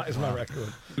 That is my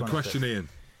record. Good question, Ian.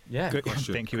 Yeah. Good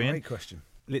question. Thank you, Ian. Great question.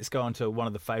 Let's go on to one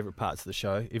of the favourite parts of the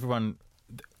show.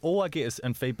 All I get is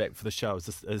in feedback for the show is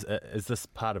this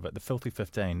part of it, the Filthy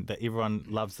 15, that everyone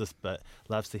loves this bit,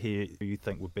 loves to hear who you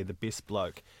think would be the best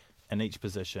bloke in each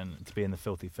position to be in the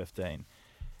Filthy 15.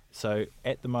 So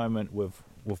at the moment,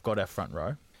 we've got our front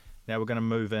row. Now we're going to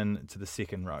move in to the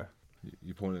second row.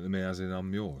 You pointing at me as in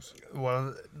I'm yours.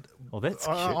 Well, That's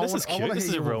cute. This is cute. This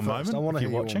is a real moment. I want to if hear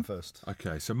you're you watching. one first.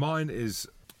 Okay, so mine is,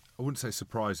 I wouldn't say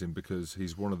surprising because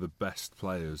he's one of the best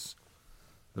players,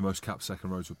 the most capped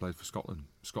second rows who played for Scotland,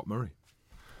 Scott Murray.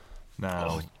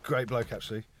 Now, Great bloke,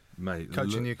 actually. mate,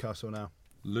 Coaching Newcastle now.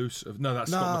 That's Scott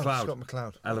McLeod. Scott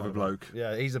McLeod. Hell of a bloke.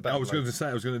 Yeah, he's a better I was going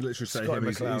bloke. to literally say Scott him.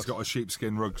 He's McLeod. got a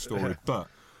sheepskin rug story, but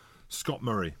Scott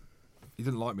Murray, he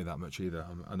didn't like me that much either.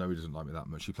 I know he doesn't like me that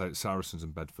much. He played at Saracens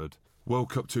and Bedford. World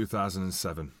Cup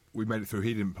 2007. We made it through.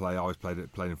 He didn't play. I was played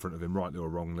in front of him, rightly or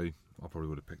wrongly. I probably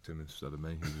would have picked him instead of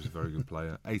me. He was a very good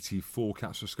player. 84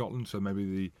 caps for Scotland, so maybe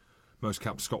the most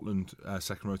capped Scotland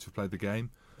second row to have played the game.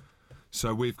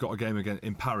 So we've got a game again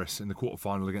in Paris in the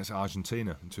quarter-final against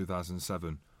Argentina in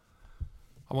 2007.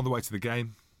 I'm on the way to the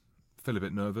game. Feel a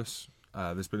bit nervous.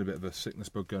 There's been a bit of a sickness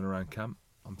bug going around camp.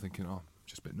 I'm thinking,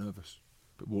 just a bit nervous.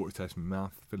 A bit watery taste in my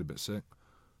mouth. Feel a bit sick.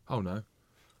 Oh no.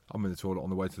 I'm in the toilet on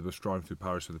the way to the bus, driving through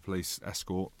Paris with a police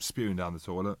escort, spewing down the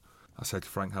toilet. I say to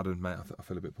Frank Haddon, mate, I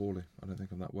feel a bit poorly. I don't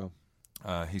think I'm that well.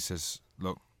 He says,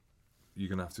 look, you're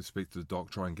going to have to speak to the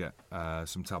doc, try and get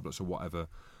some tablets or whatever.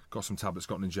 Got some tablets,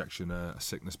 got an injection, a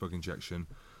sickness bug injection.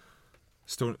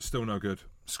 Still no good.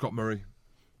 Scott Murray,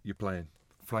 you're playing.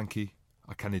 Frankie,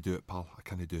 I can't do it, pal. I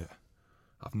can't do it.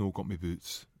 I've not got my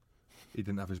boots. He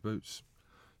didn't have his boots.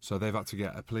 So they've had to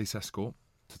get a police escort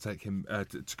to take him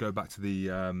to go back to the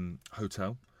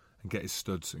hotel and get his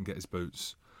studs and get his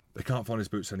boots. They can't find his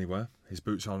boots anywhere. His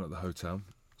boots aren't at the hotel.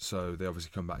 So they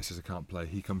obviously come back. He says, I can't play.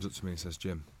 He comes up to me and says,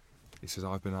 Jim, he says,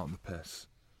 I've been out on the piss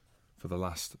for the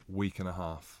last week and a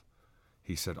half.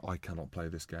 He said, I cannot play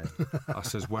this game. I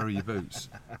says, where are your boots?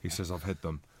 He says, I've hid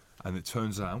them. And it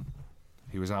turns out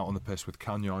he was out on the piss with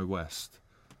Kanye West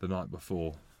the night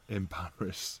before in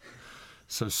Paris.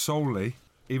 So solely,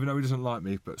 even though he doesn't like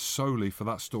me, but solely for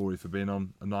that story, for being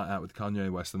on a night out with Kanye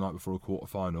West the night before a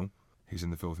quarter-final, he's in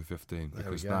the Filthy 15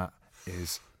 because that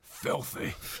is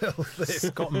filthy. Filthy.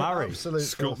 Scott Murray. Absolute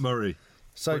Scott filth. Murray,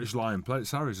 So, British Lion, played at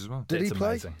Sarries as well. did he It's play?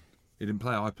 amazing. He didn't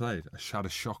play, I played. I had a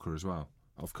shocker as well,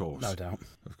 of course. No doubt.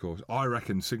 Of course. I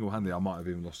reckon single-handedly I might have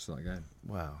even lost that game.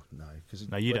 Wow, no.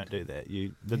 No, you don't do that.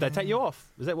 Did they take you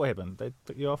off? Is that what happened? They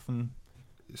took you off and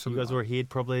you guys were ahead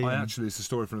probably? It's a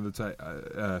story for another day.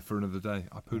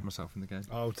 I pooed myself in the game.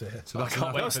 Oh dear. So that's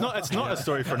No, it's not a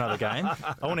story for another game.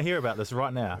 I want to hear about this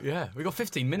right now. Yeah, we got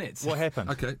 15 minutes. What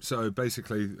happened? Okay, so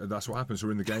basically that's what happens.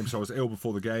 We're in the game. So I was ill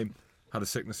before the game, had a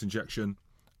sickness injection.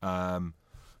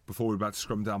 Before we were about to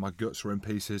scrum down, my guts were in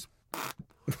pieces.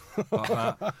 Like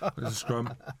that. There's a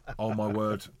scrum. Oh my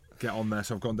word. Get on there.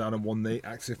 So I've gone down on one knee,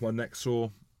 acts if my neck's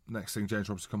sore. Next thing, James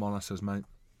Robson come on. I says, mate,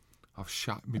 I've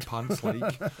shat my pants leak.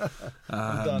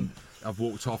 Done. I've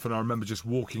walked off, and I remember just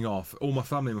walking off. All my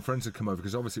family and my friends had come over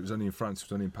because obviously it was only in France, it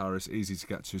was only in Paris, easy to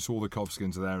get to. So all the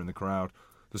Covskins are there in the crowd.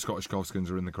 The Scottish Covskins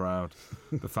are in the crowd.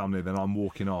 The family. Then I'm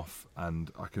walking off,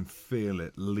 and I can feel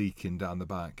it leaking down the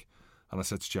back. And I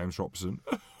said to James Robson,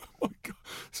 "Oh my God,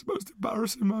 it's the most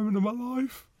embarrassing moment of my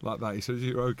life." Like that. He says,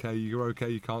 "You're okay. You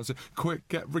can't see. Quick,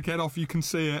 get off. You can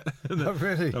see it." Oh,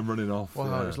 really? I'm running off. Wow,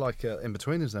 yeah. it was like In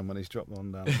Betweeners then when he's dropped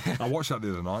one down. I watched that the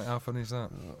other night. How funny is that?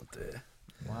 Oh dear.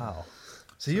 Wow.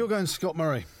 So you're going Scott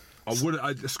Murray.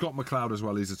 Scott McLeod as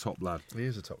well. He's a top lad. He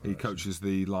is a top. He coaches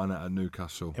the line out at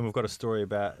Newcastle. And we've got a story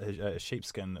about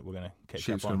sheepskin that we're going to catch up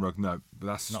Sheepskin on. rug. No, but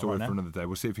that's a Not story right for now? another day.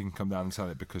 We'll see if he can come down and tell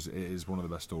it because it is one of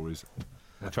the best stories.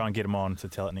 We'll try and get him on to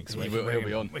tell it next week. He'll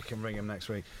be on. We can ring him next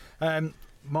week.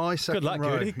 My second luck,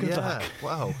 row. Goody. Good luck.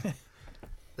 Wow.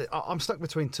 I'm stuck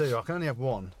between two. I can only have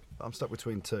one. But I'm stuck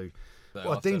between two. There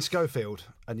Well, are Dean two. Schofield,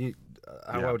 and you.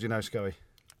 How Yeah. well do you know Scoey?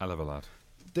 Hell of a lad.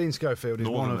 Dean Schofield is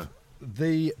one Northerner. of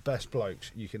the best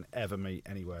blokes you can ever meet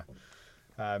anywhere.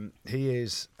 He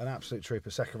is an absolute trooper.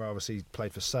 Second row, obviously,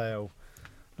 played for Sale.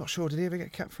 Not sure, did he ever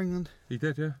get capped for England? He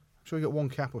did, yeah. sure he got one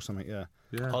cap or something. Yeah.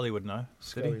 Yeah. Ollie would know.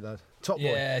 Scary lad. Top boy.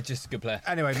 Yeah, just a good player.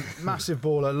 Anyway, massive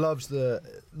baller. Loves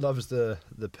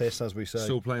the piss, as we say.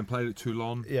 Still played at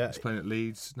Toulon. Yeah. He's playing at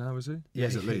Leeds now, is he? Yeah,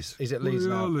 he's at Leeds. He's at Leeds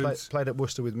now. Leeds. Played at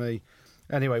Worcester with me.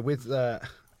 Anyway, with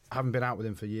having been out with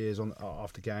him for years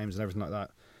after games and everything like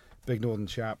that, big northern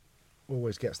chap,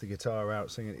 always gets the guitar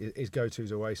out singing. His go-to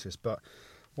is Oasis. But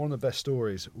one of the best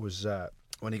stories was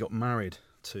when he got married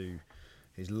to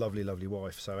his lovely, lovely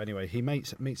wife. So anyway, he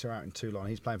meets her out in Toulon.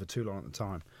 He's playing for Toulon at the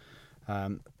time.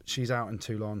 She's out in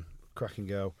Toulon, cracking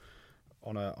girl,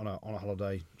 on a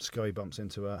holiday. Scully bumps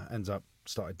into her, ends up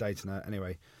started dating her.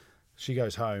 Anyway, she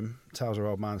goes home, tells her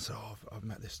old man, so I've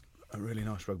met a really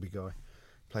nice rugby guy,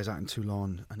 plays out in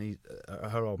Toulon, and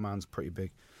her old man's pretty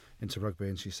big into rugby,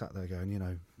 and she sat there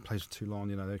going, plays for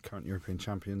Toulon, they're current European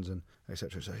champions, and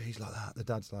etc. So he's like that. The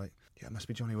dad's like, yeah, it must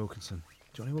be Johnny Wilkinson.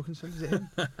 Johnny Wilkinson, is it him?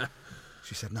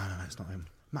 She said, no, it's not him.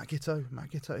 Matt Gitto,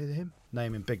 is it him?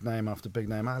 Naming big name after big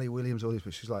name. Ali Williams, all these,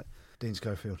 but she's like, Dean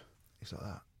Schofield. He's like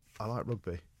that. I like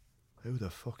rugby. Who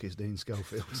the fuck is Dean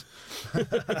Schofield?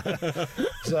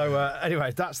 So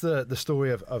anyway, that's the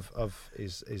story of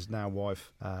his now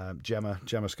wife, Gemma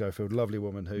Schofield, lovely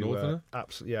woman who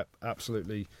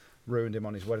absolutely ruined him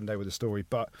on his wedding day with a story.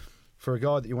 But for a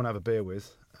guy that you want to have a beer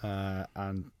with,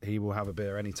 and he will have a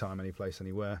beer anytime, any place,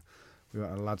 anywhere. We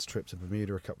went on a lads' trip to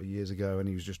Bermuda a couple of years ago, and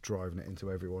he was just driving it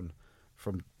into everyone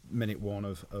from minute one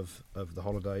of the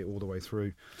holiday all the way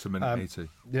through to minute 80.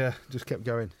 Yeah, just kept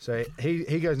going. So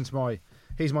he goes into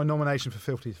he's my nomination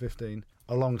for 50-15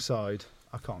 alongside.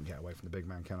 I can't get away from the big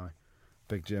man, can I?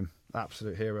 Big Jim,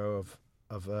 absolute hero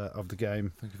of the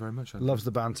game. Thank you very much. Andy. Loves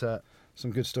the banter.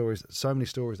 Some good stories. So many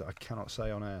stories that I cannot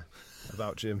say on air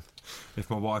about Jim. If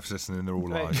my wife's listening, they're all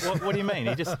lies. What do you mean?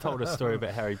 He just told a story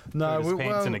about how he put his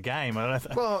pants in a game. I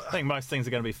think most things are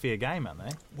going to be fair game, aren't they?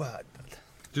 Well,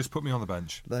 just put me on the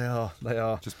bench. They are.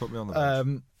 Just put me on the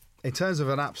bench. In terms of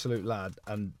an absolute lad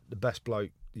and the best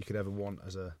bloke you could ever want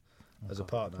as a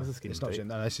partner, it's not Jim.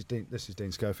 No, this is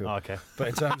Dean Schofield. Oh, okay. But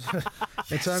in terms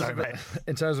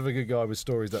of a good guy with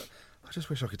stories that I just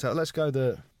wish I could tell. Let's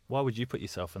go Why would you put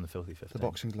yourself in the filthy 15? The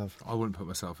boxing glove. I wouldn't put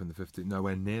myself in the 50.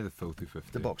 Nowhere near the filthy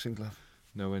 50. The boxing glove.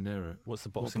 Nowhere near it. What's the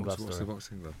boxing glove story? What's the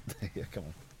boxing glove? Yeah, come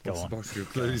on. Go on. The boxing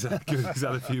glove? He's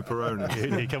had a few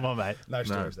Peronis. Come on, mate. No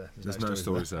stories there. There's no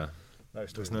stories there. No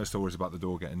stories. There's no stories about the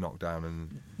door getting knocked down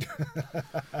and.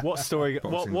 What story?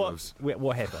 Gloves.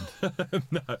 What happened?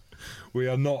 No, we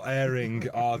are not airing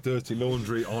our dirty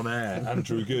laundry on air,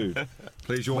 Andrew Good.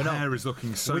 Please, your hair is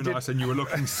looking so nice, and you were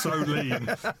looking so lean.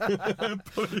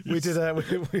 Please.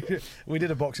 We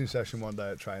did a boxing session one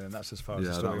day at training. That's as far as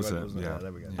the story went, wasn't it? Yeah,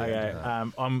 there we go. Okay,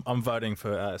 I'm voting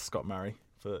for Scott Murray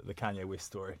for the Kanye West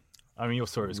story. I mean, your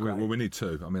story was great. Well, we need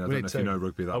two. I mean, I don't know if you know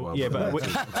rugby that well. Yeah, but we need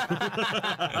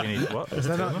what? There's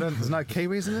no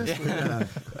Kiwis in this? Yeah.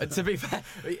 To be fair,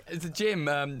 to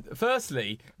Jim,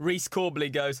 firstly, Rhys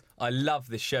Corbley goes, I love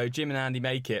this show. Jim and Andy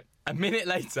make it. A minute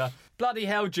later, bloody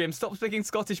hell, Jim, stop picking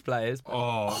Scottish players.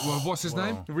 Oh, well, what's his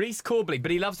name? Rhys Corbley, but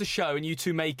he loves the show and you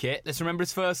two make it. Let's remember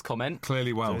his first comment.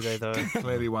 Clearly Welsh.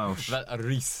 Clearly Welsh.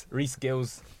 Rhys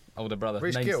Gill's older brother,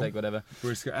 namesake, whatever.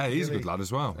 Hey, he's a good lad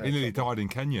as well. He nearly died in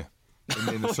Kenya.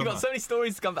 In the We've got so many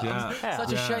stories to come back. Yeah.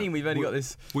 Such a shame we've only got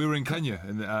this. We were in Kenya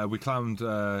and we climbed. These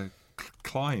are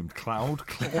strong,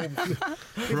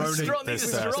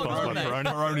 aren't they?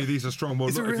 Peroni, these are strong. Well,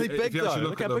 it's really big, if you actually though.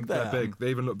 look at them, they're big. They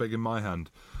even look big in my hand.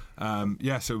 So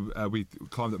we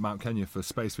climbed up Mount Kenya for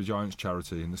Space for Giants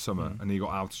charity in the summer, and he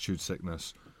got altitude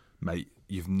sickness. Mate,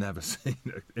 you've never seen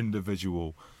an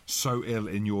individual so ill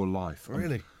in your life.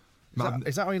 Really?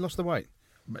 Is that why you lost the weight?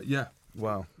 Yeah.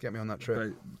 Wow, get me on that trip.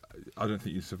 Mate, I don't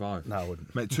think you'd survive. No, I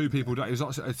wouldn't. Mate, 2 people died.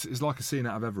 It's like a scene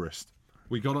out of Everest.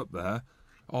 We got up there.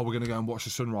 Oh, we're going to go and watch the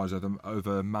sunrise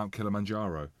over Mount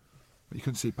Kilimanjaro. But you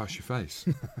couldn't see past your face.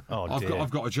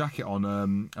 I've got a jacket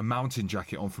on, a mountain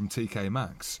jacket on from TK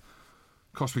Maxx.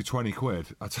 Cost me 20 quid.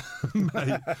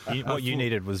 Mate, what you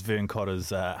needed was Vern Cotter's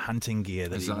hunting gear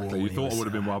that he wore. You thought I would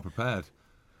have been well prepared.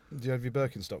 Do you have your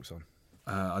Birkenstocks on?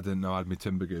 I didn't know I had my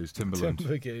Timberland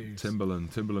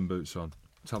boots on.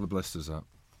 Tell the blisters that.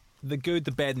 The good,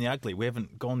 the bad and the ugly. We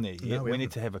haven't gone there yet. We need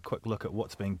to have a quick look at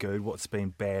what's been good, what's been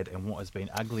bad and what has been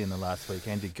ugly in the last week.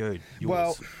 Andy Good, yours.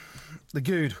 Well, the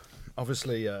good,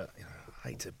 obviously, I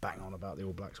hate to bang on about the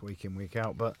All Blacks week in, week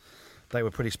out, but they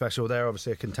were pretty special. They're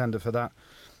obviously a contender for that.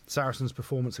 Saracens'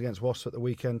 performance against Wasps at the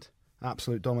weekend,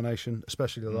 absolute domination,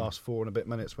 especially the last 4 and a bit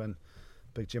minutes when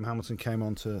Big Jim Hamilton came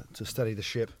on to steady the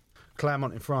ship.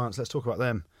 Clermont in France, let's talk about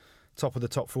them. Top of the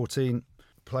top 14,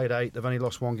 played 8. They've only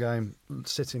lost 1 game,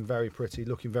 sitting very pretty,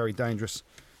 looking very dangerous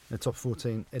in the top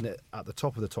 14, at the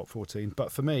top of the top 14.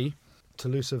 But for me,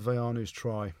 Toulouse Vayanu's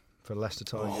try for Leicester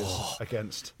Tigers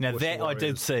against. Now Worcester that I did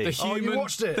Warriors. see. The human, you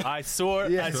watched it? I saw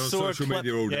it. Yeah. I It's on saw social a clip.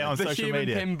 media all day. Yeah, on the social human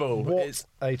media. pinball. What It's-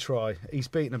 a try. He's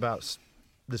beaten about.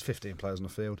 There's 15 players on the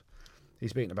field.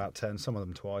 He's beaten about 10, some of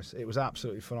them twice. It was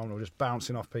absolutely phenomenal, just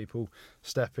bouncing off people,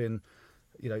 stepping.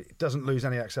 Doesn't lose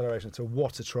any acceleration at all.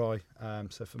 What a try.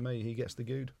 So for me, he gets the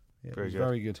good. Yeah, Very it was good.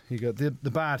 very good. He got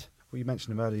the bad. Well, you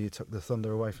mentioned him earlier. You took the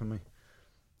thunder away from me.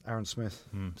 Aaron Smith.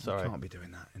 Sorry. You can't be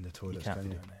doing that in the You toilets, can't can be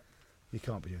you? doing that. You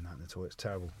can't be doing that in the toilets.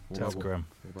 Terrible. That's Terrible. grim.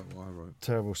 What about what I wrote?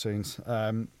 Terrible scenes.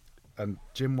 And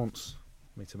Jim wants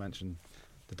me to mention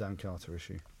the Dan Carter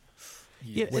issue.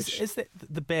 Yeah, is that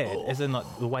the bad? As in, like,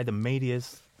 the way the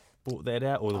media's brought that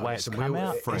out, or the way it's listen, come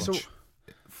out? French.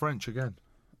 French again.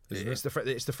 It's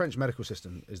the French medical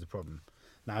system is the problem.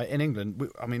 Now in England,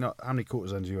 how many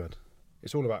cortisons you had?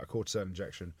 It's all about a cortisone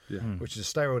injection, which is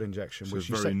a steroid injection. So which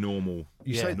it's very normal.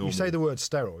 You say the word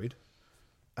steroid,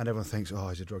 and everyone thinks, oh,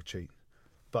 he's a drug cheat.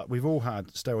 But we've all had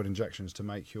steroid injections to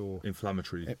make your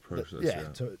Inflammatory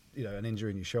process. to an injury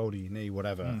in your shoulder, your knee,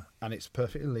 whatever, and it's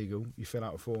perfectly legal. You fill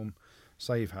out a form,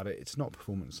 say you've had it. It's not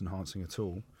performance enhancing at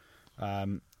all.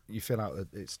 You fill out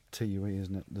it's TUE,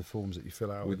 isn't it? The forms that you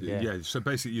fill out. So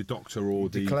basically, your doctor or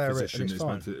the declare it, physician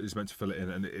and it's is meant to fill it in,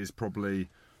 and it is probably,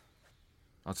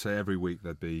 I'd say every week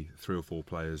there'd be 3 or 4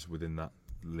 players within that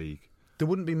league. There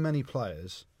wouldn't be many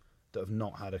players that have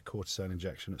not had a cortisone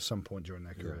injection at some point during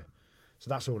their career. So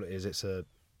that's all it is. It's a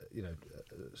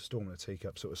storm in a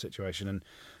teacup sort of situation. And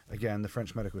again, the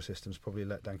French medical system's probably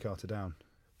let Dan Carter down.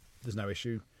 There's no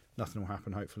issue. Nothing will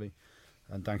happen, hopefully.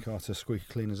 And Dan Carter squeaky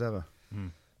clean as ever.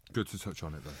 Good to touch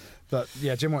on it, though. But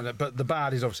yeah, Jim won't. But the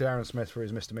bad is obviously Aaron Smith for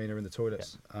his misdemeanour in the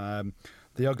toilets.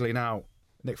 The ugly now,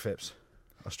 Nick Phipps,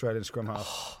 Australian scrum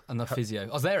half. And the physio.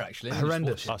 I was there actually.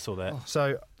 Horrendous. I saw that.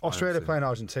 So Australia playing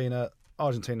Argentina.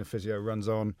 Argentina physio runs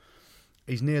on.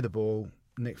 He's near the ball.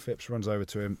 Nick Phipps runs over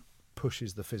to him,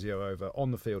 pushes the physio over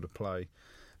on the field of play.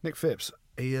 Nick Phipps,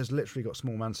 he has literally got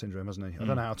small man syndrome, hasn't he? I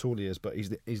don't know how tall he is, but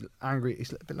he's angry.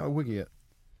 He's a bit like Wiggy at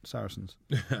Saracens.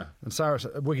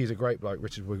 And Wiggy's a great bloke,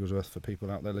 Richard Wigglesworth, for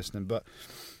people out there listening. But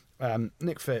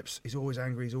Nick Phipps, he's always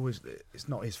angry. It's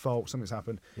not his fault. Something's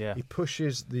happened. Yeah. He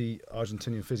pushes the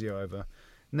Argentinian physio over.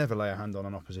 Never lay a hand on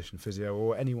an opposition physio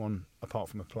or anyone apart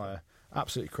from a player.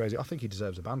 Absolutely crazy. I think he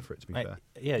deserves a ban for it, to be fair.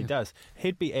 Yeah, he does.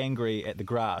 He'd be angry at the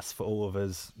grass for all of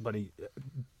his bloody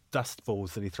dust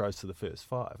balls that he throws to the first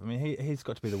 5. I mean, he's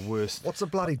got to be the worst. What's a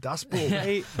bloody dust ball? When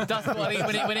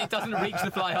it doesn't reach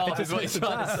the fly half is what he's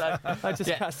trying to say. I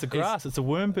just cuts the grass. It's a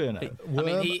worm burner.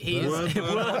 He is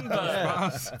worm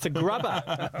burner. It's a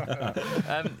grubber.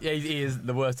 He is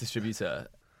the worst distributor.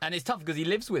 And it's tough because he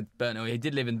lives with Bernie. He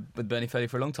did live with Bernie Foley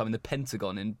for a long time in the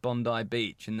Pentagon in Bondi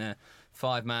Beach in their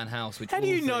 5-man house. Which How do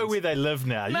you know where they live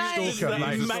now? Mate, Stalker,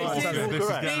 mate.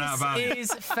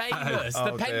 This is famous.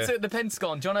 The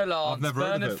Pentagon, John O'Larks, I've never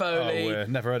heard of Bernard it.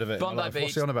 Foley. Never heard of it. Bondi Beach.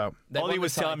 What's he on about? They Ollie won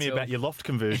was the telling me title. about your loft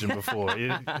conversion before.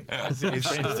 He's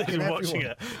been watching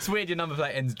it. It's weird your number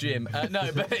plate ends Jim.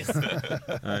 No, but it's...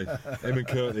 Hey, him and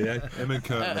Curtly, Him and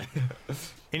Curtly.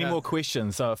 Any more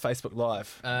questions? Facebook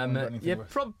Live.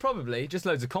 Probably. Just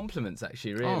loads of compliments,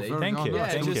 actually, really. Thank you. Yeah,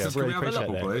 Thank just- you. Can Really we have a appreciate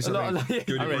couple, that. please? A lot-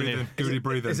 Goody I really breathing. do. Goody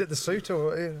breathing. Is it the suit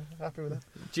or are you happy with that?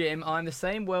 Jim, I'm the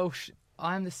same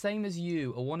as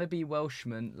you, a wannabe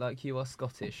Welshman like you are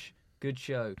Scottish. Good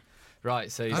show.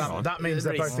 Right, so That means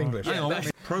they're both English. Hang on.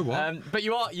 Pro what? but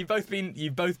you've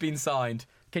both been signed.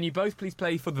 Can you both please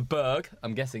play for the Berg?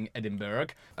 I'm guessing Edinburgh.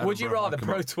 Would you Edinburgh, rather come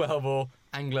Pro on. 12 or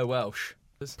Anglo Welsh?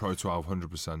 Pro 12,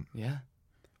 100%. Yeah,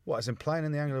 What, as in playing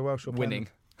in the Anglo-Welsh or winning.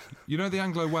 You know, the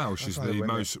Anglo-Welsh is That's how they the win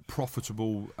it. most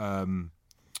profitable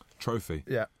trophy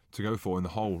Yeah. to go for in the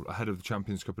whole, ahead of the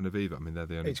Champions Cup and Aviva. I mean, they're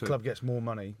the only Each two. club gets more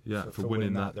money for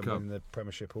winning that than cup. winning the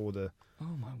Premiership or the Oh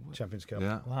my word! Champions Cup.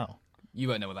 Yeah. Wow. You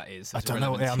won't know what that is. I It's don't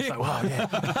know. Yeah, I'm irrelevant. so, wow,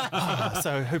 yeah.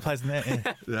 So who plays in that?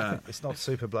 Yeah. Yeah. It's not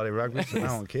super bloody rugby, so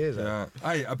no one cares. Yeah.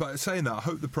 Hey, but saying that, I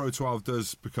hope the Pro 12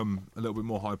 does become a little bit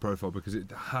more high profile because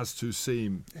it has to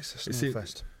seem It's a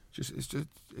snowfest.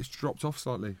 it's dropped off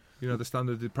slightly. You know, the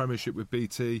standard of the Premiership with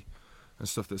BT and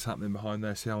stuff that's happening behind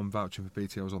there. See how I'm vouching for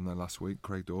BT. I was on there last week.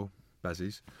 Craig Dorr,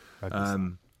 Bezzies.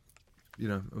 You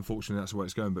know, unfortunately that's the way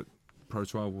it's going. But Pro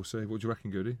 12, we'll see. What do you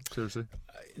reckon, Goody? Seriously?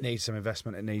 It needs some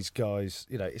investment. It needs guys.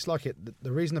 You know, it's like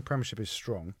the reason the Premiership is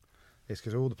strong is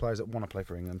because all the players that want to play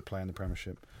for England play in the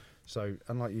Premiership. So,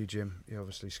 unlike you, Jim, you're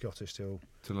obviously Scottish till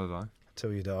Till I die.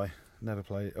 till you die. Never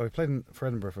play. Oh, he played for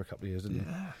Edinburgh for a couple of years, didn't he?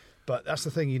 But that's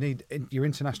the thing. You need your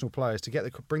international players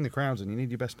to bring the crowds in. You need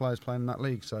your best players playing in that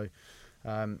league. So,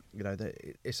 you know,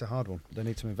 it's a hard one. They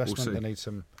need some investment. see. They need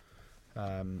some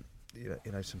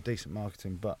some decent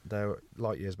marketing, but they're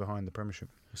light years behind the Premiership.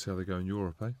 See how they go in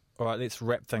Europe, eh? All right, let's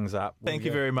wrap things up. Thank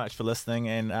you very much for listening,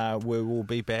 and we will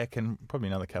be back in probably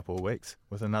another couple of weeks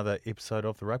with another episode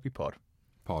of the Rugby Pod.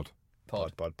 Pod.